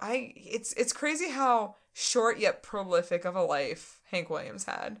 though. It's crazy how short yet prolific of a life Hank Williams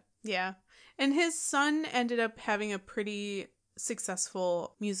had. Yeah. And his son ended up having a pretty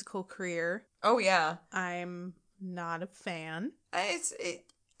successful musical career. Oh, yeah. I'm not a fan. I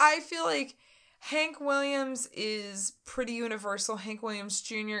feel like Hank Williams is pretty universal. Hank Williams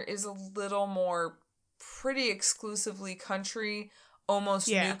Jr. is a little more pretty exclusively country, almost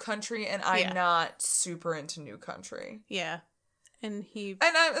new country, and I'm not super into new country. Yeah. And he's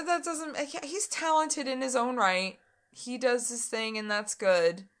talented in his own right. He does his thing, and that's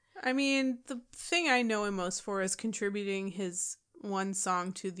good. I mean, the thing I know him most for is contributing his one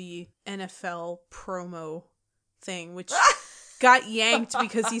song to the NFL promo thing, which got yanked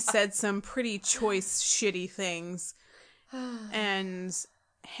because he said some pretty choice, shitty things. And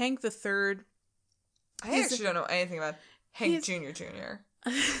Hank the Third. I actually don't know anything about Hank Jr. Jr.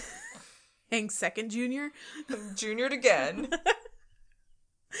 Hank Second Jr. Junior'd again.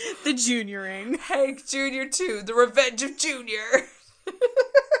 The junioring. Hank Jr. 2, The Revenge of Junior.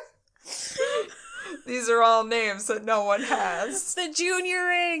 These are all names that no one has. The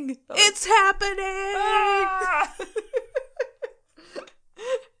junioring. It's happening. Ah!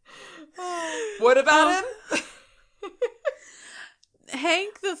 What about him?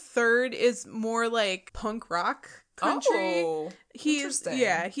 Hank the Third is more like punk rock country. Oh, He's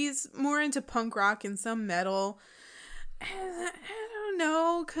interesting. he's more into punk rock and some metal. I don't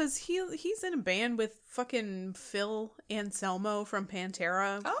know, because he's in a band with fucking Phil Anselmo from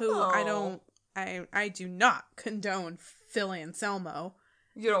Pantera, who I do not condone Phil Anselmo.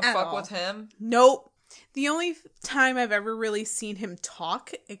 You don't At fuck all. with him? Nope. The only time I've ever really seen him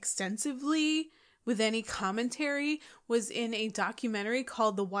talk extensively with any commentary was in a documentary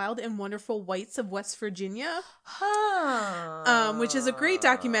called The Wild and Wonderful Whites of West Virginia. Huh. Which is a great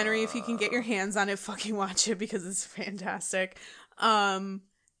documentary. If you can get your hands on it, fucking watch it because it's fantastic. And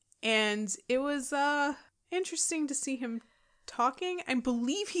it was interesting to see him talking. I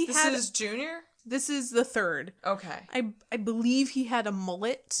believe This is Junior? This is the third. Okay. I believe he had a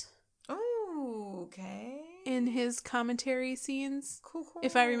mullet Ooh, okay. in his commentary scenes, Cool.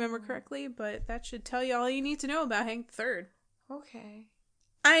 if I remember correctly. But that should tell you all you need to know about Hank III. Okay.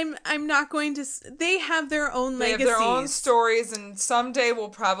 I'm not going to. They have their own They legacies. have their own stories, and someday we'll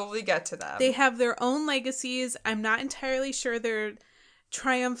probably get to them. They have their own legacies. I'm not entirely sure they're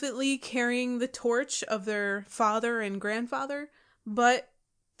triumphantly carrying the torch of their father and grandfather, but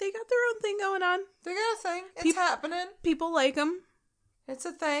they got their own thing going on. They got a thing. It's happening. People like them. It's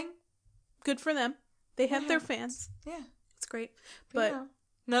a thing. Good for them. They have their fans. Yeah. It's great. But You know,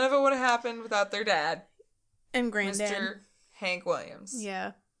 none of it would have happened without their dad, and granddad. Mr. Hank Williams.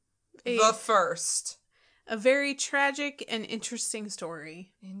 Yeah. The first. A very tragic and interesting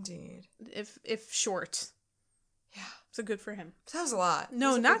story. Indeed. If short. Yeah. So good for him. That was a lot.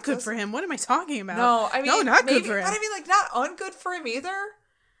 No, not good for him. What am I talking about? No, I mean, no, not maybe, good for him. But I mean, like, not ungood for him either.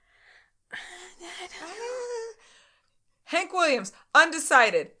 Hank Williams,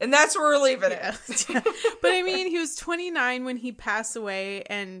 undecided, and that's where we're leaving it. But I mean, he was 29 when he passed away,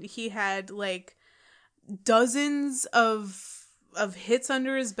 and he had like dozens of hits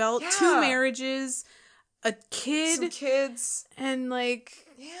under his belt, 2 marriages, a kid, Some kids, and like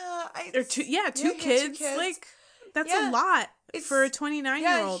two kids. Like that's a lot for a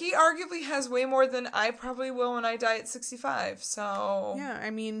 29-year-old. Yeah, he arguably has way more than I probably will when I die at 65. So yeah, I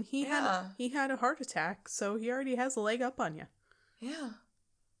mean, he had a heart attack, so he already has a leg up on you. Yeah.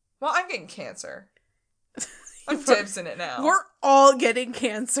 Well, I'm getting cancer. I'm dibs in it now. We're all getting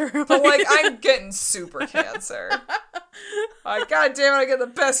cancer. But like, I'm getting super cancer. God damn it, I get the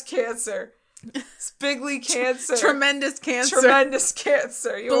best cancer. It's bigly cancer. Tremendous cancer. Tremendous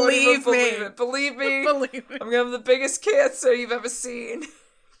cancer. You won't even believe it. Believe me. Believe me. I'm gonna have the biggest cancer you've ever seen.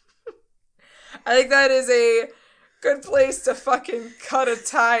 I think that is a good place to fucking cut a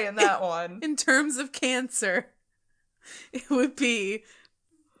tie in that one. In terms of cancer, it would be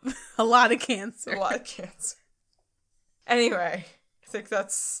a lot of cancer. A lot of cancer. Anyway, I think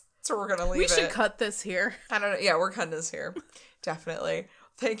that's where we're gonna leave it. We should cut this here. I don't know. Yeah, we're cutting this here. Definitely.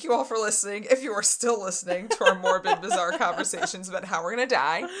 Thank you all for listening. If you are still listening to our morbid, bizarre conversations about how we're gonna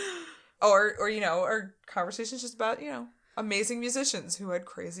die, or our conversations just about amazing musicians who had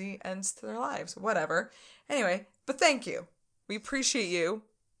crazy ends to their lives, whatever. Anyway, but thank you. We appreciate you,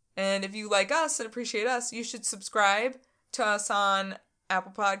 and if you like us and appreciate us, you should subscribe to us on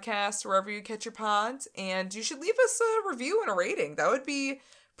Apple Podcasts, wherever you catch your pods, and you should leave us a review and a rating. That would be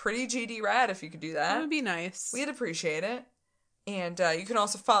pretty GD rad if you could do that. That would be nice. We'd appreciate it. And you can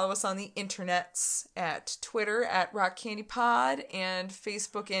also follow us on the internets at Twitter at Rock Candy Pod and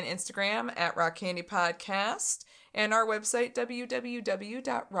Facebook and Instagram at Rock Candy Podcast, and our website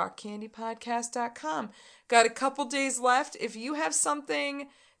www.rockcandypodcast.com. Got a couple days left. If you have something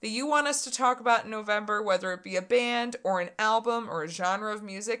that you want us to talk about in November, whether it be a band or an album or a genre of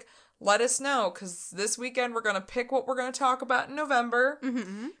music, let us know, because this weekend we're going to pick what we're going to talk about in November.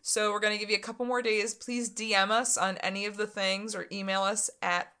 Mm-hmm. So we're going to give you a couple more days. Please DM us on any of the things or email us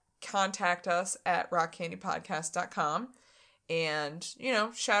at rockcandypodcast.com. And,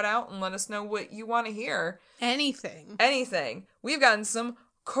 shout out and let us know what you want to hear. Anything. We've gotten some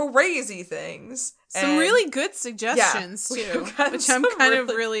crazy things. Some really good suggestions, too, which I'm kind of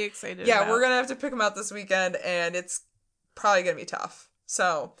really excited about. Yeah, we're going to have to pick them out this weekend, and it's probably going to be tough.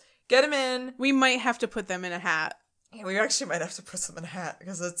 So get them in. We might have to put them in a hat. Yeah, we actually might have to put them in a hat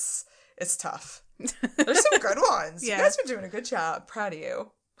because it's tough. There's some good ones. Yeah. You guys are doing a good job. Proud of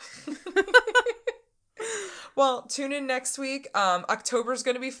you. Well, tune in next week. October's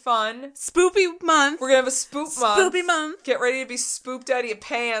going to be fun. Spoopy month. We're going to have a spoop month. Spoopy month. Get ready to be spooped out of your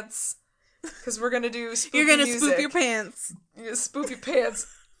pants because we're going to do spoopy You're going to music. spoop your pants. You're going to spoop your pants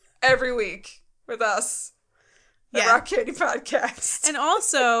every week with us. The Rock Candy Podcast. And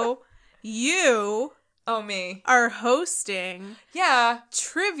also, you me are hosting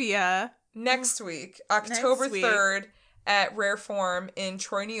trivia next next week, October 3rd at Rare Form in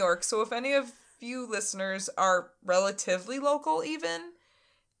Troy, New York. So if any of you listeners are relatively local even,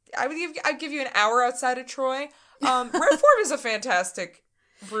 I'd give you an hour outside of Troy. Rare Form is a fantastic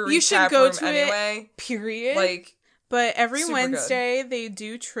brewery. You should tap go room to anyway. it, period. Like, but every super Wednesday they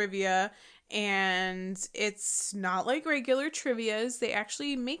do trivia, and it's not like regular trivias. They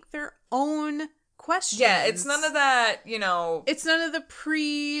actually make their own questions. yeah, it's none of that, you know. It's none of the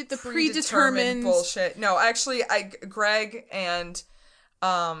predetermined bullshit. No, actually, Greg and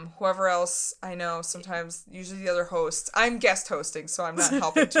whoever else I know, sometimes, usually the other hosts. I'm guest hosting, so I'm not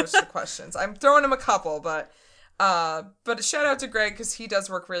helping to answer the questions. I'm throwing him a couple, but a shout out to Greg because he does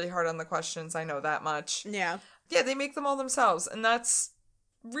work really hard on the questions. I know that much. Yeah. Yeah, they make them all themselves, and that's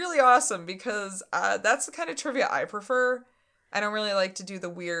really awesome because that's the kind of trivia I prefer. I don't really like to do the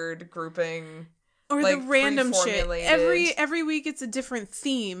weird grouping. Or like, the random shit. pre-formulated. Every week it's a different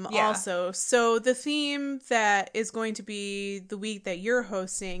theme Yeah. also. So the theme that is going to be the week that you're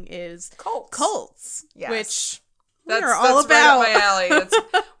hosting is cults. Yes. Which That's we're all about. right up my alley.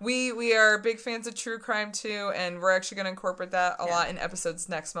 We are big fans of true crime too, and we're actually going to incorporate that a lot in episodes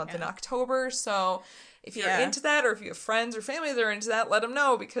next month in October. So if you're into that, or if you have friends or family that are into that, let them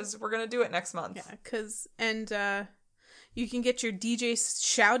know because we're going to do it next month. Yeah, you can get your DJ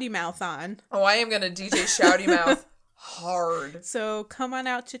Shouty Mouth on. Oh, I am going to DJ Shouty Mouth hard. So come on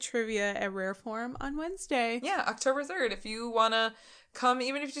out to trivia at Rare Form on Wednesday. Yeah, October 3rd. If you want to come,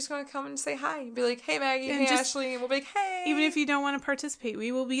 even if you just want to come and say hi, and be like, hey, Maggie, hey, Ashley, and we'll be like, hey. Even if you don't want to participate,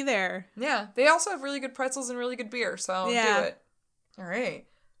 we will be there. Yeah, they also have really good pretzels and really good beer, so do it. All right.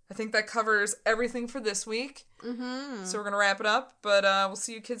 I think that covers everything for this week. Mm-hmm. So we're going to wrap it up, but we'll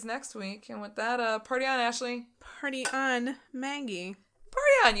see you kids next week. And with that, party on, Ashley. Party on, Maggie.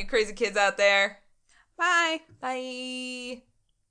 Party on, you crazy kids out there. Bye. Bye.